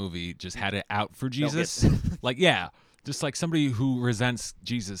made that movie just had it out for Jesus. Like, yeah. Just like somebody who resents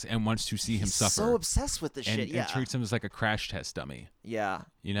Jesus and wants to see him He's suffer. so obsessed with this shit, yeah. And treats him as like a crash test dummy. Yeah.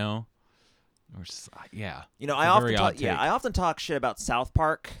 Or just, yeah. I often talk shit about South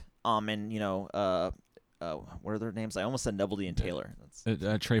Park. And what are their names? I almost said Neville D and Taylor.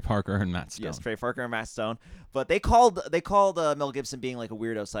 Trey Parker and Matt Stone. Yes, Trey Parker and Matt Stone. But they called Mel Gibson being like a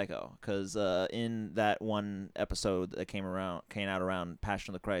weirdo psycho, because in that one episode that came out around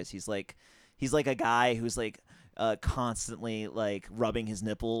Passion of the Christ, he's like a guy who's like constantly like rubbing his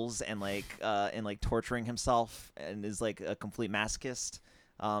nipples and torturing himself, and is like a complete masochist.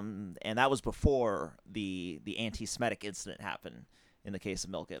 And that was before the anti-Semitic incident happened in the case of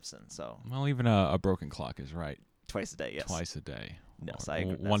Mel Gibson. So, well, even a broken clock is right. Twice a day, yes. Twice a day. Yes, I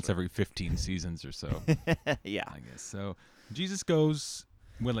agree. Once every 15 seasons or so. Yeah. I guess. So Jesus goes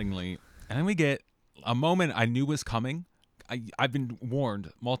willingly, and then we get a moment I knew was coming. I've been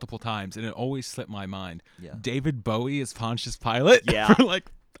warned multiple times, and it always slipped my mind. Yeah. David Bowie is Pontius Pilate. Yeah. For like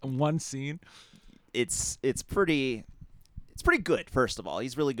one scene. It's pretty good. First of all,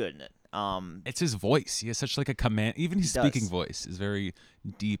 he's really good in it. It's his voice. He has such like a command. Even his speaking does. voice is very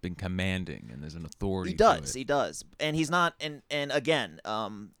deep and commanding, and there's an authority. He does. To it. He does. And he's not. And again,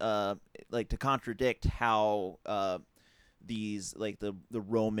 like to contradict how these like the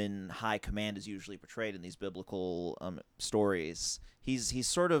Roman high command is usually portrayed in these biblical stories. He's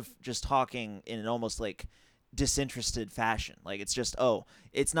sort of just talking in an almost like disinterested fashion. Like it's just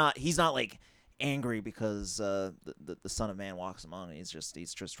he's not like angry because the Son of Man walks among him. He's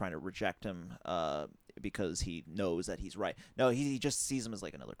just trying to reject him because he knows that he's right. No, he just sees him as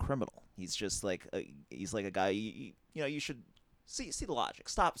like another criminal. He's just like he's like a guy. You should see the logic.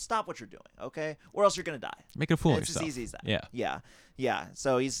 Stop what you're doing, okay? Or else you're gonna die. Make a fool of It's yourself. as easy as that. Yeah.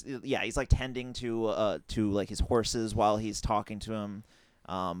 So he's like tending to like his horses while he's talking to him.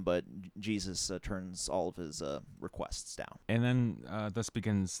 But Jesus turns all of his requests down. And then thus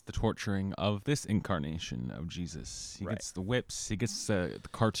begins the torturing of this incarnation of Jesus. He gets the whips. He gets the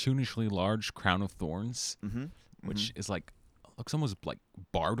cartoonishly large crown of thorns, which is like, looks almost like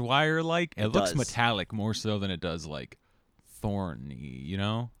barbed wire like. It looks metallic more so than it does like thorny,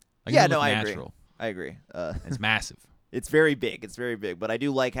 Like, yeah, it no, I natural. agree. It's massive. It's very big. But I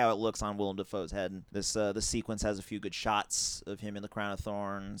do like how it looks on Willem Dafoe's head. This the sequence has a few good shots of him in the crown of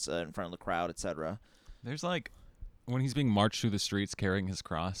thorns in front of the crowd, etc. There's like when he's being marched through the streets carrying his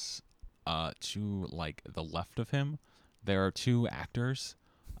cross. To like the left of him, there are two actors,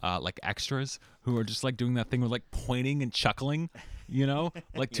 like extras, who are just like doing that thing with like pointing and chuckling.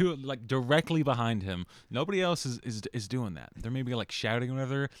 Like two, like directly behind him. Nobody else is doing that. They're maybe like shouting or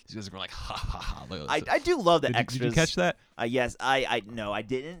whatever. These guys are like, ha ha ha. I do love the extras. Did you catch that? Yes, I no, I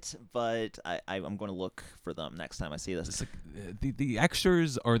didn't, but I'm going to look for them next time I see this. It's like, the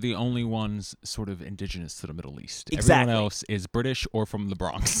extras are the only ones sort of indigenous to the Middle East. Exactly. Everyone else is British or from the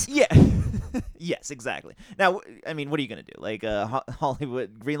Bronx. Yeah. Yes, exactly. Now, I mean, what are you going to do? Like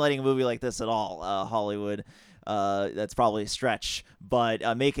Hollywood, greenlighting a movie like this at all, Hollywood. That's probably a stretch,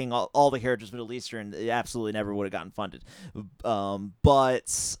 but making all the characters Middle Eastern, it absolutely never would have gotten funded.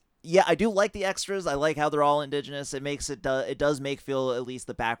 But Yeah, I do like the extras. I like how they're all indigenous. It makes it does make feel at least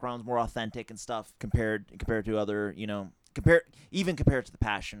the backgrounds more authentic and stuff compared to other, compared to the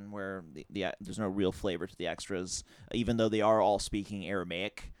Passion, where there's no real flavor to the extras, even though they are all speaking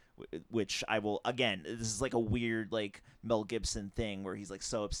Aramaic, which I will, again, this is like a weird like Mel Gibson thing where he's like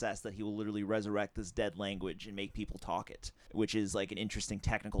so obsessed that he will literally resurrect this dead language and make people talk it, which is like an interesting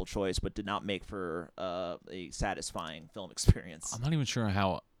technical choice, but did not make for a satisfying film experience. I'm not even sure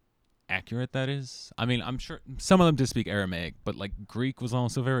how accurate that is. I mean, I'm sure some of them did speak Aramaic, but like Greek was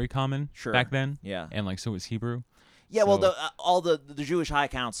also very common back then. Yeah. And like so was Hebrew. Yeah, well, all the Jewish High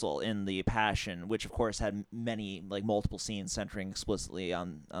Council in the Passion, which of course had many multiple scenes centering explicitly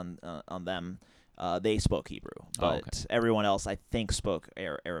on them, they spoke Hebrew, but everyone else I think spoke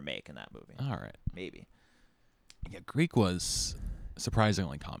Aramaic in that movie. All right, maybe. Yeah, Greek was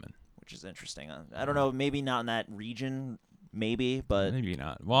surprisingly common, which is interesting. I don't know, maybe not in that region. Maybe, but maybe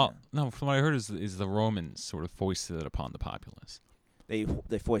not. Well, no. From what I heard, is the Romans sort of foisted it upon the populace. They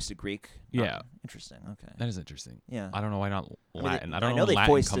foisted Greek. Yeah, interesting. Okay, that is interesting. Yeah, I don't know why not Latin. I don't know when they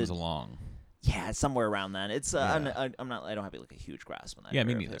Latin comes along. Yeah, somewhere around then. It's I'm not. I don't have like a huge grasp on that. Yeah,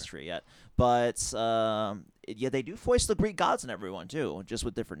 me neither. History yet, but they do foist the Greek gods and everyone too, just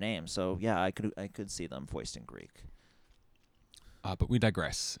with different names. So yeah, I could see them foisting Greek. But we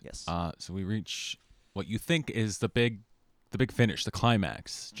digress. Yes. So we reach what you think is the big finish, the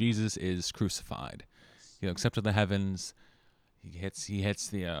climax. Jesus is crucified. He looks up to the heavens. He hits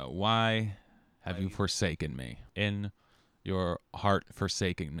the why have you forsaken me? In your heart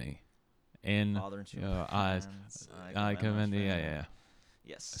forsaking me. In your eyes I commend thee. Yeah.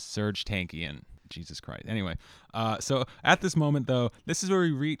 Yes. Serge Tankian. Jesus Christ. Anyway, so at this moment, though, this is where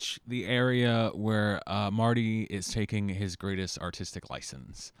we reach the area where Marty is taking his greatest artistic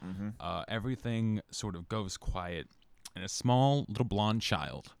license. Mm-hmm. Everything sort of goes quiet, and a small little blonde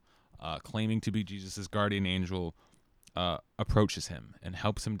child, claiming to be Jesus' guardian angel, approaches him and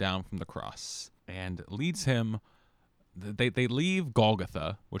helps him down from the cross and leads him. They leave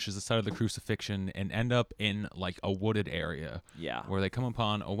Golgotha, which is the site of the crucifixion, and end up in like a wooded area. Yeah. Where they come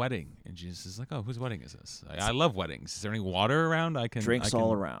upon a wedding, and Jesus is like, "Oh, whose wedding is this? I love weddings. Is there any water around? Drinks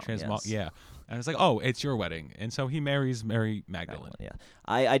all around. Yes. Yeah." And it's like, "Oh, it's your wedding," and so he marries Mary Magdalene. Yeah,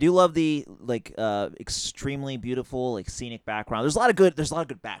 I do love the extremely beautiful scenic background. There's a lot of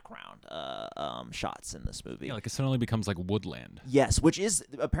good background shots in this movie. Yeah, it suddenly becomes like woodland. Yes, which is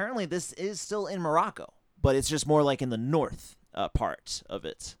apparently this is still in Morocco. But it's just more like in the north part of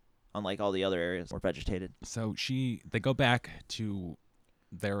it, unlike all the other areas, more vegetated. So they go back to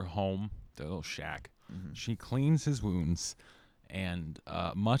their home, their little shack. Mm-hmm. She cleans his wounds, and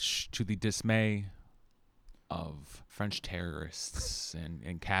much to the dismay of French terrorists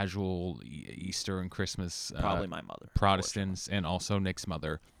and casual Easter and Christmas probably my mother, Protestants, and also Nick's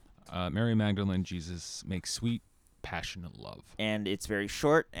mother, Mary Magdalene and Jesus make sweet, passionate love. And it's very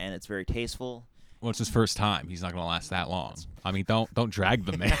short, and it's very tasteful. Well, it's his first time. He's not going to last that long. I mean, don't drag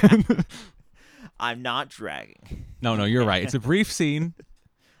the man. I'm not dragging. No, you're right. It's a brief scene,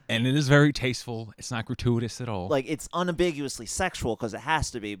 and it is very tasteful. It's not gratuitous at all. It's unambiguously sexual because it has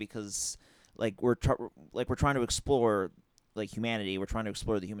to be, because we're trying to explore humanity. We're trying to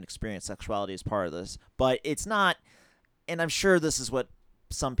explore the human experience. Sexuality is part of this, but it's not. And I'm sure this is what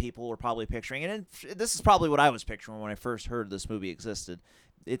some people were probably picturing, and this is probably what I was picturing when I first heard this movie existed.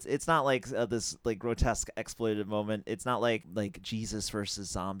 It's not like this grotesque exploited moment. It's not like Jesus versus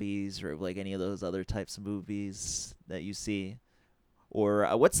zombies or any of those other types of movies that you see, or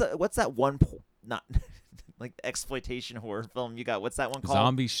what's that one not exploitation horror film you got? What's that one called?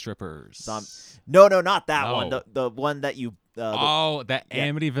 Zombie strippers. No, not that one. The one that you. That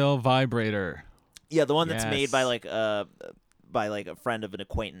Amityville vibrator. Yeah, the one that's made by a friend of an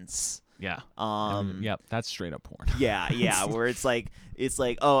acquaintance. Yeah. Yep, that's straight up porn. Yeah, where it's like,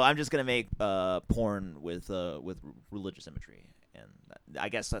 oh, I'm just gonna make porn with religious imagery, and I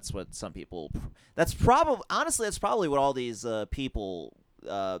guess that's what some people. That's probably what all these people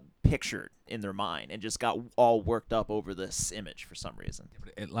pictured in their mind and just got all worked up over this image for some reason.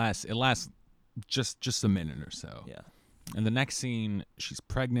 It lasts just a minute or so. Yeah. And the next scene, she's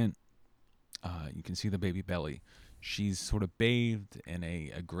pregnant. You can see the baby belly. She's sort of bathed in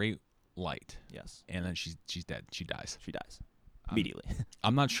a great light. Yes. And then she's dead. She dies. Immediately.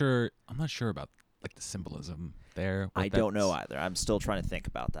 I'm not sure about the symbolism there. I don't know either. I'm still trying to think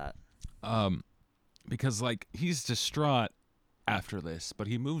about that. Because he's distraught after this, but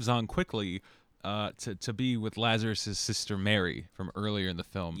he moves on quickly to be with Lazarus' sister Mary from earlier in the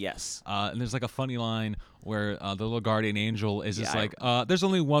film. Yes. And there's a funny line where the little guardian angel is just there's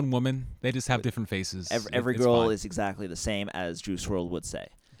only one woman. They just have different faces. Every girl is exactly the same, as Juice WRLD would say.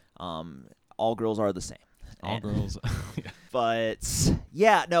 All girls are the same. All girls. Yeah. But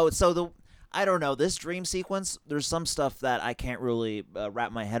yeah, no. So I don't know, this dream sequence. There's some stuff that I can't really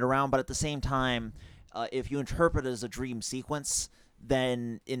wrap my head around. But at the same time, if you interpret it as a dream sequence,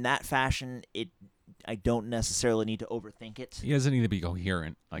 then in that fashion, I don't necessarily need to overthink it. He doesn't need to be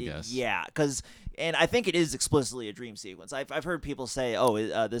coherent, I guess. Yeah, and I think it is explicitly a dream sequence. I've heard people say,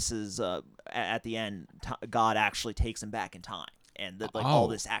 "Oh, this is at the end, God actually takes him back in time, and that all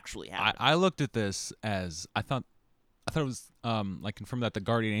this actually happened." I looked at this as I thought it was like confirmed that the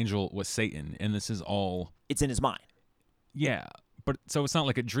guardian angel was Satan, and this is all. It's in his mind. Yeah, but so it's not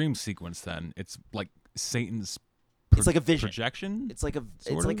like a dream sequence. Then it's like Satan's. It's like a vision. Projection. It's like a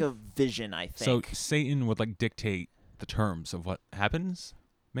vision. I think. So Satan would like dictate the terms of what happens.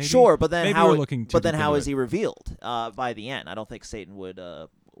 Maybe? Sure, but then maybe how? We're looking But then how is he revealed by the end? I don't think Satan would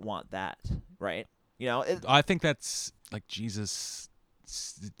want that, right? You know, I think that's like Jesus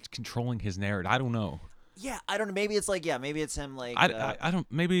controlling his narrative. I don't know. Yeah, I don't know. Maybe it's like maybe it's him like. I don't.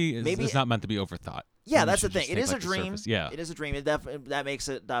 Maybe it's not meant to be overthought. Yeah, Maybe that's the thing. take, It is like, a dream. surface. Yeah, it is a dream. That makes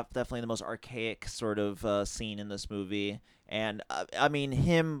it definitely the most archaic sort of scene in this movie. And I mean,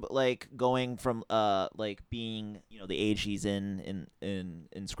 him like going from like being the age he's in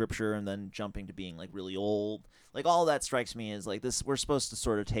scripture, and then jumping to being like really old. Like all that strikes me as like this. We're supposed to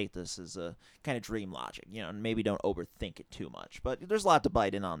sort of take this as a kind of dream logic, and maybe don't overthink it too much. But there's a lot to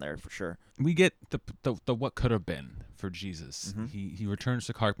bite in on there for sure. We get the what could have been for Jesus. Mm-hmm. He returns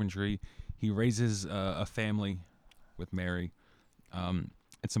to carpentry. He raises a family with Mary.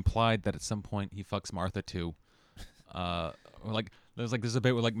 It's implied that at some point he fucks Martha too. There's a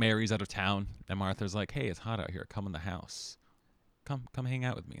bit where like Mary's out of town and Martha's like, "Hey, it's hot out here. Come in the house. Come hang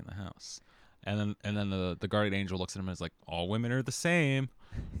out with me in the house." And then the guardian angel looks at him and is like, "All women are the same."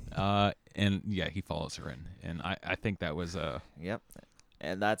 And yeah, he follows her in. And I think that was Yep.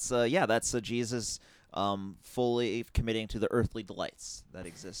 And that's Jesus fully committing to the earthly delights that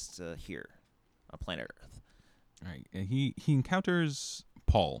exist here on planet Earth. Right. And he encounters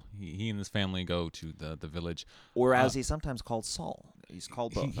Paul. He and his family go to the village. Or as he's sometimes called, Saul. He's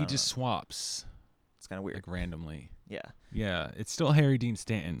called both. He just swaps. It's kind of weird. Like randomly. Yeah. Yeah. It's still Harry Dean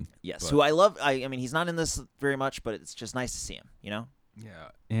Stanton. Yes. Who I love. I mean, he's not in this very much, but it's just nice to see him, Yeah.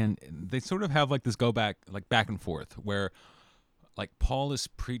 And they sort of have like this back and forth where like Paul is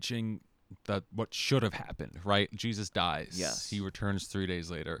preaching that what should have happened, right? Jesus dies. Yes. He returns 3 days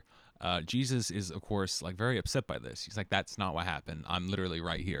later. Jesus is, of course, like very upset by this. He's like, "That's not what happened. I'm literally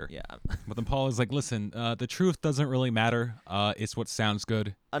right here." Yeah. But then Paul is like, "Listen, the truth doesn't really matter. It's what sounds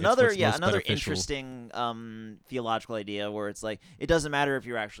good." Another beneficial. interesting theological idea where it's like it doesn't matter if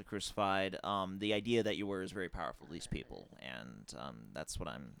you're actually crucified. The idea that you were is very powerful to these people, and that's what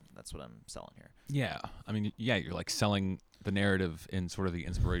I'm selling here. Yeah, I mean, yeah, you're like selling the narrative and sort of the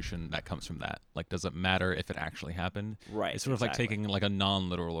inspiration that comes from that. Like, does it matter if it actually happened? Right. It's sort of like taking like a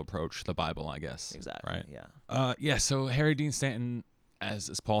non-literal approach to the Bible, I guess. Exactly. Right. Yeah. Yeah. So Harry Dean Stanton, as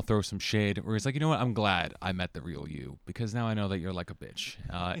Paul throws some shade, where he's like, "You know what? I'm glad I met the real you because now I know that you're like a bitch,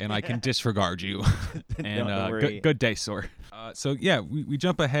 and I can disregard you." And good day, sir. So yeah, we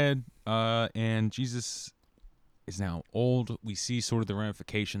jump ahead, and Jesus is now old. We see sort of the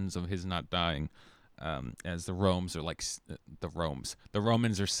ramifications of his not dying. As the Romans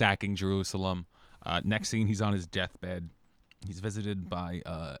are sacking Jerusalem. Next scene, he's on his deathbed. He's visited by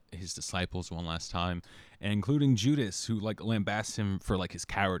his disciples one last time, and including Judas, who like lambasts him for like his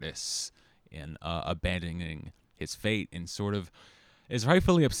cowardice in abandoning his fate, and sort of is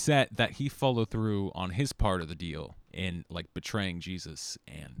rightfully upset that he followed through on his part of the deal in like betraying Jesus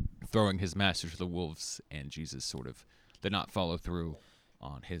and throwing his master to the wolves, and Jesus sort of did not follow through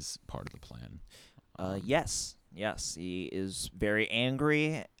on his part of the plan. Yes, he is very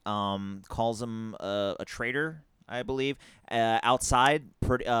angry. Calls him a traitor, I believe. Outside,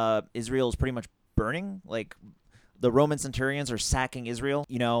 Israel is pretty much burning. Like the Roman centurions are sacking Israel,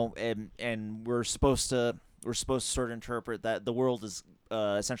 and we're supposed to sort of interpret that the world is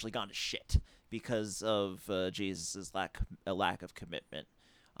essentially gone to shit because of Jesus' lack of commitment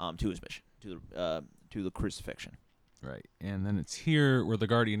to his mission, to the crucifixion. Right, and then it's here where the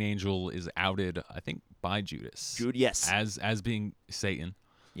guardian angel is outed, I think, by Judas. Yes. As being Satan.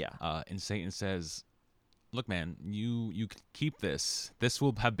 Yeah. And Satan says, "Look, man, you keep this. This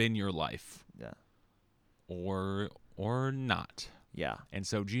will have been your life. Yeah. Or not." Yeah. And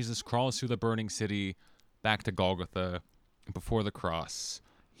so Jesus crawls through the burning city back to Golgotha before the cross.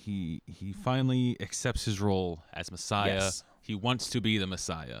 He finally accepts his role as Messiah. Yes. He wants to be the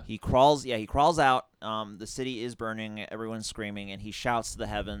Messiah. He crawls out. The city is burning. Everyone's screaming, and he shouts to the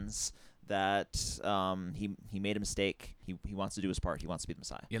heavens that he made a mistake. He wants to do his part. He wants to be the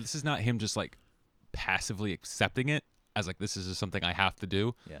Messiah. Yeah, this is not him just like passively accepting it as like this is just something I have to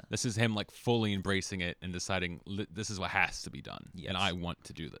do. Yeah. This is him like fully embracing it and deciding this is what has to be done, and I want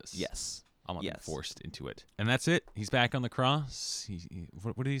to do this. Yes. I'm not forced into it, and that's it. He's back on the cross.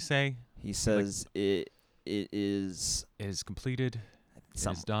 What did he say? He says it is completed. It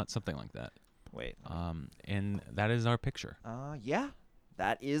is done. Something like that. Wait. And that is our picture. Yeah.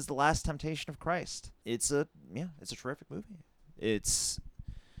 That is The Last Temptation of Christ. It's a terrific movie. It's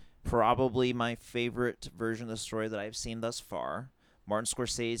probably my favorite version of the story that I've seen thus far. Martin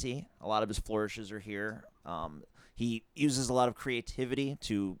Scorsese, a lot of his flourishes are here. He uses a lot of creativity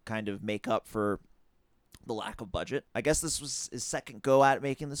to kind of make up for the lack of budget. I guess this was his second go at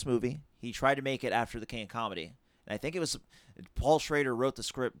making this movie. He tried to make it after The King of Comedy. And I think it was Paul Schrader wrote the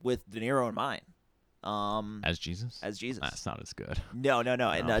script with De Niro in mind. As Jesus? As Jesus. That's not as good. No. And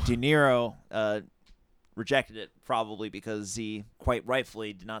De Niro rejected it probably because he quite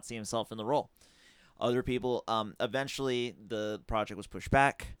rightfully did not see himself in the role. Other people, eventually the project was pushed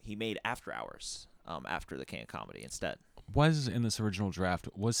back. He made After Hours after The King of Comedy instead. Was in this original draft,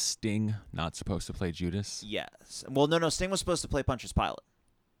 was Sting not supposed to play Judas? Yes. Well, no. Sting was supposed to play Pontius Pilate.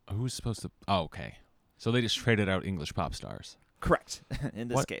 Who was supposed to? Oh, okay. So they just traded out English pop stars. Correct. In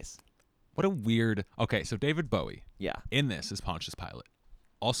this case. What a weird... Okay, so David Bowie. Yeah. In this is Pontius Pilate.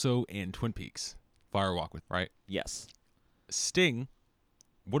 Also in Twin Peaks. Fire Walk with, right? Yes. Sting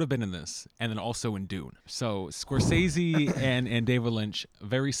would have been in this, and then also in Dune. So Scorsese and David Lynch,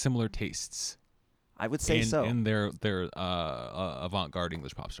 very similar tastes. I would say so. In their avant-garde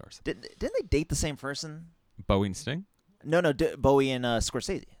English pop stars. Didn't they date the same person? Bowie and Sting? No. Bowie and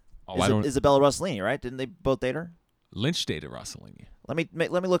Scorsese. Oh, Isabella Rossellini, right? Didn't they both date her? Lynch dated Rossellini. Let me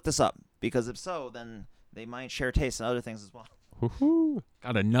look this up, because if so, then they might share tastes in other things as well. Woo-hoo.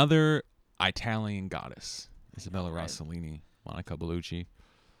 Got another Italian goddess, Isabella Rossellini, Monica Bellucci.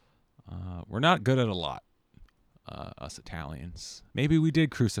 We're not good at a lot, us Italians. Maybe we did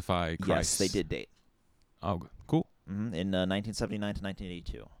crucify Christ. Yes, they did date. Oh, cool. Mm-hmm. In 1979 to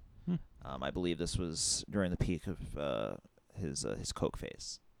 1982. I believe this was during the peak of his coke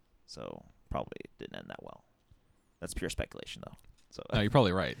phase, so probably didn't end that well. That's pure speculation, though. So no, you're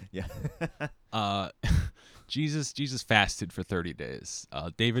probably right. Yeah. Jesus fasted for 30 days.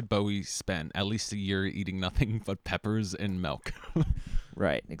 David Bowie spent at least a year eating nothing but peppers and milk.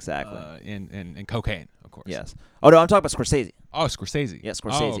 Right, exactly. And cocaine, of course. Yes. Oh no, I'm talking about Scorsese. Oh, Scorsese. Yeah,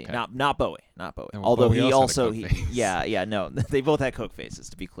 Scorsese. Oh, okay. Not Bowie. Not Bowie. And although Bowie he also also had a coke face. yeah, no, they both had coke faces,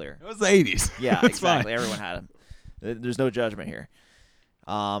 to be clear. It was the 80s. Yeah, That's exactly. fine. Everyone had them. There's no judgment here.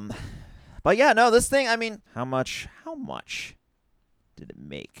 But yeah, no, this thing, I mean, how much did it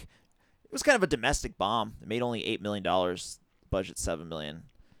make? It was kind of a domestic bomb. It made only $8 million, budget $7 million.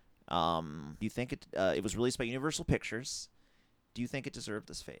 Do you think it was released by Universal Pictures? Do you think it deserved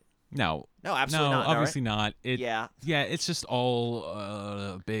this fate? No, absolutely not. Obviously no, right? not. Yeah. It's just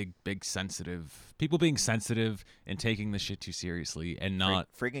all big sensitive people being sensitive and taking this shit too seriously and not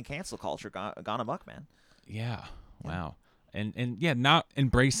freaking cancel culture gone amok, man. Yeah. Wow. And yeah, not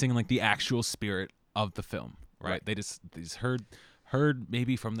embracing like the actual spirit of the film, right? They just heard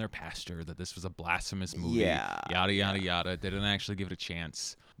maybe from their pastor that this was a blasphemous movie. Yeah. Yada yada yada. They didn't actually give it a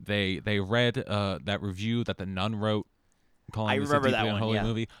chance. They read that review that the Nun wrote, calling this a deeply unholy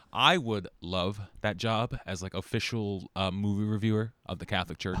movie. I would love that job as like official movie reviewer of the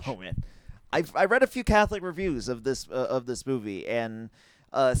Catholic Church. Oh man, I read a few Catholic reviews of this movie, and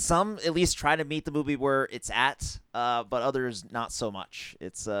some at least try to meet the movie where it's at, but others not so much.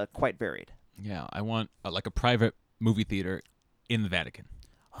 It's quite varied. Yeah, I want like a private movie theater in the Vatican.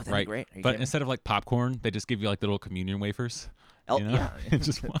 Oh, that'd right? be great. But instead of like popcorn, they just give you like little communion wafers. You know? Yeah,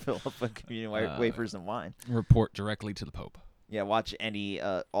 just fill up with communion wafers and wine. Report directly to the Pope. Yeah, watch any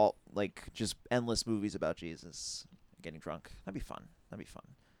just endless movies about Jesus getting drunk. That'd be fun.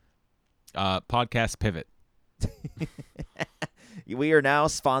 Podcast pivot. We are now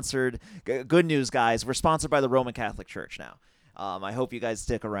sponsored. Good news, guys. We're sponsored by the Roman Catholic Church now. I hope you guys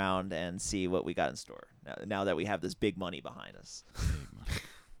stick around and see what we got in store now that we have this big money behind us.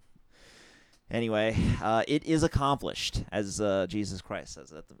 Anyway, it is accomplished, as Jesus Christ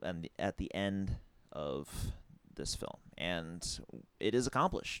says at the end of this film, and it is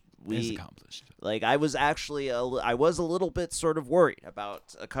accomplished. It is accomplished. Like, I was actually a little bit sort of worried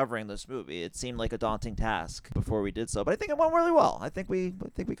about covering this movie. It seemed like a daunting task before we did so, but I think it went really well. I think we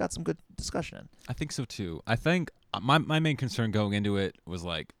got some good discussion in. I think so too. I think my main concern going into it was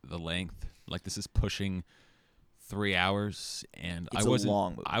like the length. Like, this is pushing 3 hours, and It's a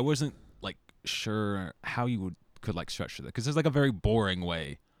long movie. I wasn't like sure how you could like stretch that, because there's like a very boring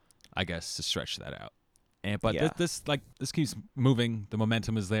way I guess, to stretch that out. But Yeah. this keeps moving. The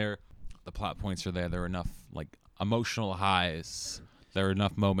momentum is there. The plot points are there. There are enough like emotional highs. There are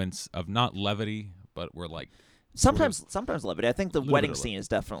enough moments of not levity, but we're like Sometimes levity. I think the little wedding bit of scene is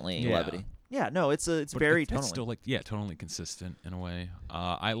definitely Yeah. levity. Yeah, no, it's but very it's tonally. still like tonally consistent in a way.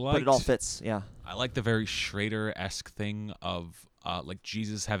 I But it all fits. Yeah, I like the very Schrader-esque thing of like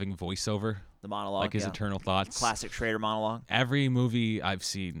Jesus having voiceover, the monologue, like his internal thoughts. classic Schrader monologue. Every movie I've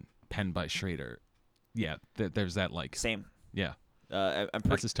seen penned by Schrader, there's that like Same. yeah, I'm that's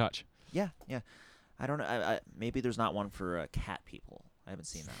pretty. his touch. Yeah. I don't know. Maybe there's not one for cat people. I haven't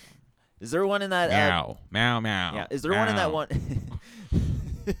seen that one. Is there one in that? Meow, meow, meow. Yeah. Is there one in that meow. one?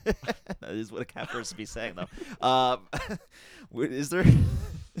 That is what a cat person be saying, though. Is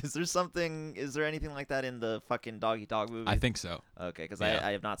there something? Is there anything like that in the fucking Dog Eat Dog movie? I think so. Okay, because Yeah.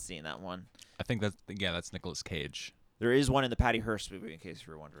 I have not seen that one. I think that's Nicolas Cage. There is one in the Patty Hearst movie, in case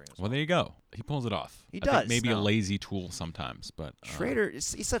you were wondering. As Well, there you go. He pulls it off. He I think does, maybe a no. lazy tool sometimes, but Schrader,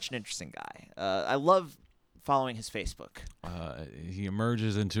 he's such an interesting guy. I love following his Facebook. he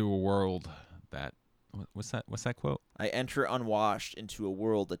emerges into a world that what's that quote? I enter unwashed into a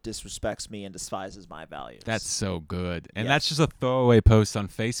world that disrespects me and despises my values. That's so good. And Yeah. that's just a throwaway post on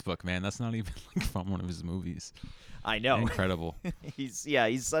Facebook, man. That's not even like from one of his movies. I know. Incredible. He's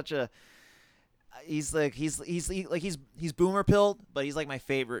such a. He's boomer pilled, but he's like my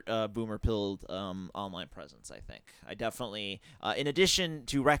favorite boomer pilled online presence. I think I definitely, in addition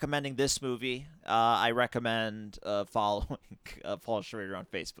to recommending this movie, I recommend following Paul Schrader on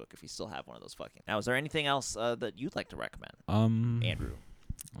Facebook if you still have one of those fucking. Now, is there anything else that you'd like to recommend, Andrew?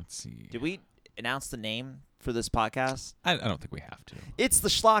 Let's see. Did we announce the name for this podcast? I don't think we have to. It's the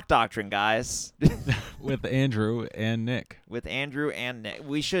Schlock Doctrine, guys. With Andrew and Nick. With Andrew and Nick,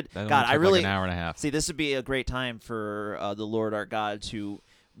 we should. That God, only I took really like an hour and a half. see. This would be a great time for the Lord our God to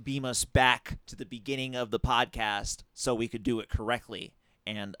beam us back to the beginning of the podcast, so we could do it correctly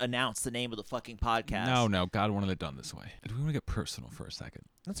and announce the name of the fucking podcast. No, God wanted it done this way. Do we want to get personal for a second?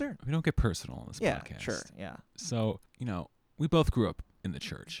 That's fair. We don't get personal on this Yeah, podcast. sure. Yeah, So, we both grew up in the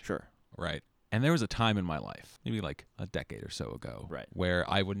church, sure. right? And there was a time in my life, maybe like a decade or so ago, Right. where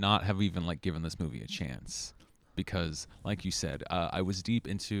I would not have even like given this movie a chance because, like you said, I was deep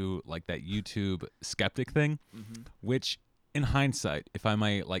into like that YouTube skeptic thing, Mm-hmm. which in hindsight, if I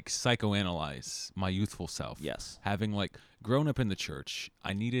might like psychoanalyze my youthful self, Yes. having like grown up in the church,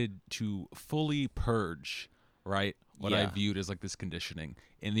 I needed to fully purge, right, what I Yeah. viewed as like this conditioning.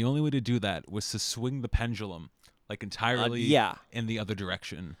 And the only way to do that was to swing the pendulum like entirely yeah. in the other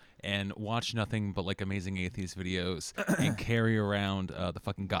direction and watch nothing but like amazing atheist videos and carry around the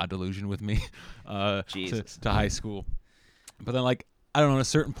fucking God delusion with me Jesus. to high school. But then like, I don't know, at a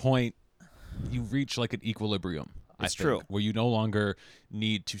certain point, you reach like an equilibrium. It's I think, true. where you no longer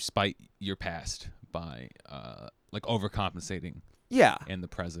need to spite your past by like overcompensating Yeah. in the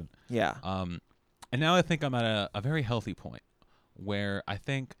present. Yeah. And now I think I'm at a very healthy point where I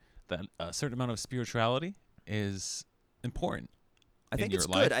think that a certain amount of spirituality is important. I think in it's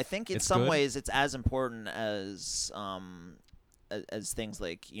your good. life. I think in It's some good. ways it's as important as things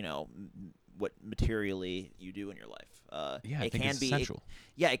like what materially you do in your life. Yeah, I it think can it's be essential.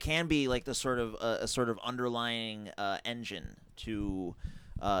 it can be like the sort of a sort of underlying engine to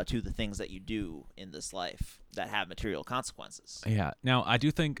the things that you do in this life that have material consequences. Yeah. Now, I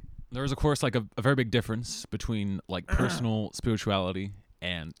do think there is, of course, like a very big difference between like personal spirituality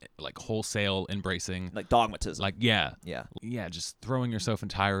and like wholesale embracing. Like dogmatism. Like, yeah, just throwing yourself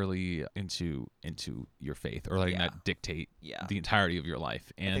entirely into your faith or letting Yeah. that dictate Yeah. the entirety of your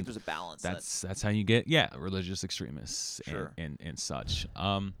life. And I think there's a balance. that's how you get religious extremists Sure. and such,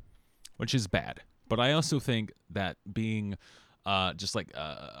 which is bad. But I also think that being just like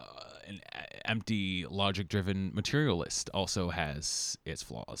an empty logic-driven materialist also has its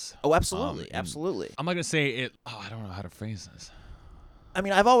flaws. oh, absolutely, and absolutely. I'm not gonna say it. I don't know how to phrase this. I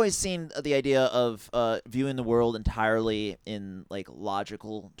mean, I've always seen the idea of viewing the world entirely in like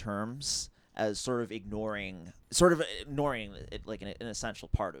logical terms as sort of ignoring it like an essential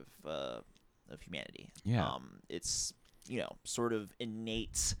part of humanity. Yeah. It's sort of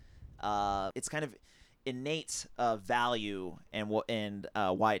innate. It's kind of innate value and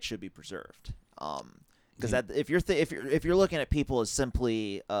why it should be preserved. Because if you're looking at people as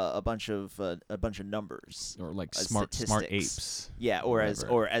simply a bunch of numbers Or like as smart statistics. apes. Yeah, or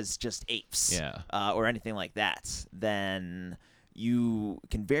whatever. as just apes. Yeah. Or anything like that, then you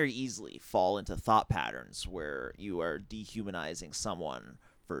can very easily fall into thought patterns where you are dehumanizing someone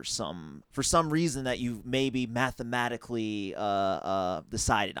for some reason that you've maybe mathematically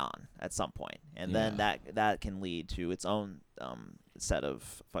decided on at some point, and then that can lead to its own set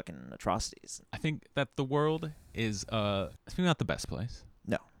of fucking atrocities. I think that the world is maybe not the best place.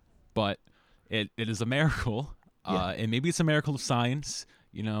 No. But it is a miracle. And maybe it's a miracle of science.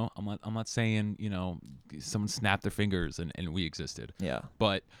 You know, I'm not saying, you know, someone snapped their fingers and we existed. Yeah.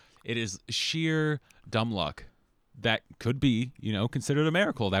 But it is sheer dumb luck that could be, you know, considered a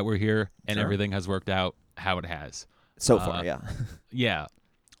miracle that we're here and everything has worked out how it has. So far, yeah. Yeah.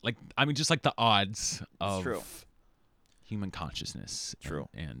 Like, I mean, just like the odds of true. human consciousness True.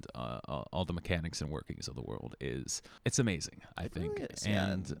 and all the mechanics and workings of the world it's amazing, I think. Really is,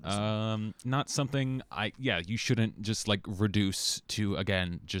 and not something you shouldn't just like reduce to,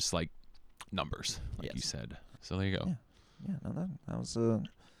 again, just like numbers, like you said. So there you go. Yeah, no, that was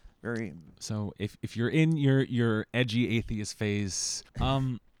very... So if you're in your edgy atheist phase,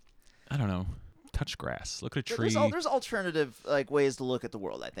 I don't know, touch grass, look at a tree. There's alternative like ways to look at the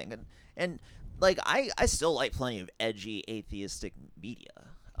world, I think, and like I still like plenty of edgy atheistic media.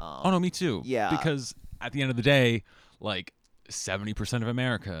 Oh no, me too. Yeah, because at the end of the day, like 70% of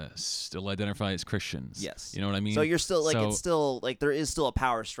America still identify as Christians. Yes, you know what I mean. So you're still like it's still like there is still a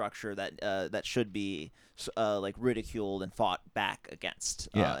power structure that that should be like ridiculed and fought back against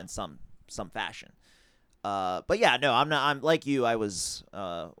in some fashion. But yeah, no, I'm like you. I was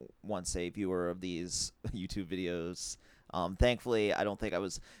once a viewer of these YouTube videos. Thankfully, I don't think I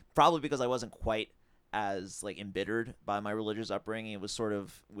was, probably because I wasn't quite as like embittered by my religious upbringing. It was sort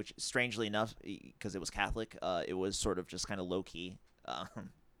of, which strangely enough, because it was Catholic, it was sort of just kind of low key.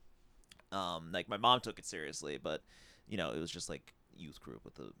 Like my mom took it seriously, but you know, it was just like youth group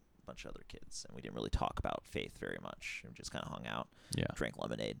with a bunch of other kids, and we didn't really talk about faith very much. We just kind of hung out, drank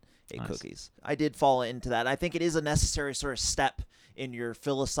lemonade, ate cookies. I did fall into that. I think it is a necessary sort of step in your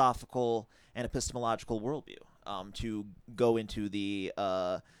philosophical and epistemological worldview, to go into the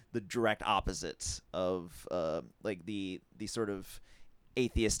direct opposites of like the sort of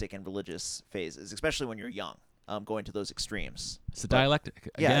atheistic and religious phases, especially when you're young. Going to those extremes. It's a dialectic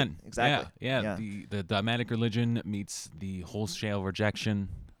again. Yeah, exactly. Yeah. The dogmatic religion meets the wholesale rejection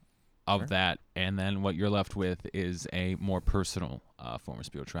of that, and then what you're left with is a more personal form of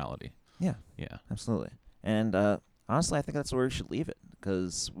spirituality. Yeah, absolutely. And honestly, I think that's where we should leave it,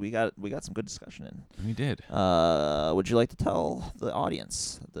 because we got some good discussion in. We did. Would you like to tell the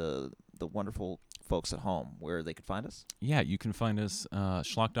audience, the wonderful folks at home, where they could find us? Yeah, you can find us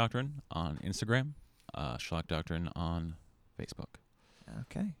Schlock Doctrine on Instagram, Schlock Doctrine on Facebook.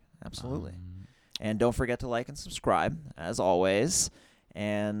 Okay, absolutely. And don't forget to like and subscribe, as always.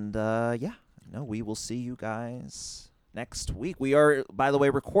 And we will see you guys next week. We are, by the way,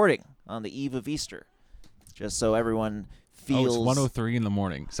 recording on the eve of Easter, just so everyone feels. Oh, it's 1:03 in the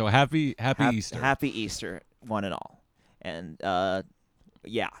morning. So happy Easter. Happy Easter, one and all. And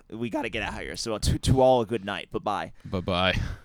we got to get out of here. So to all a good night. Bye-bye. Bye-bye.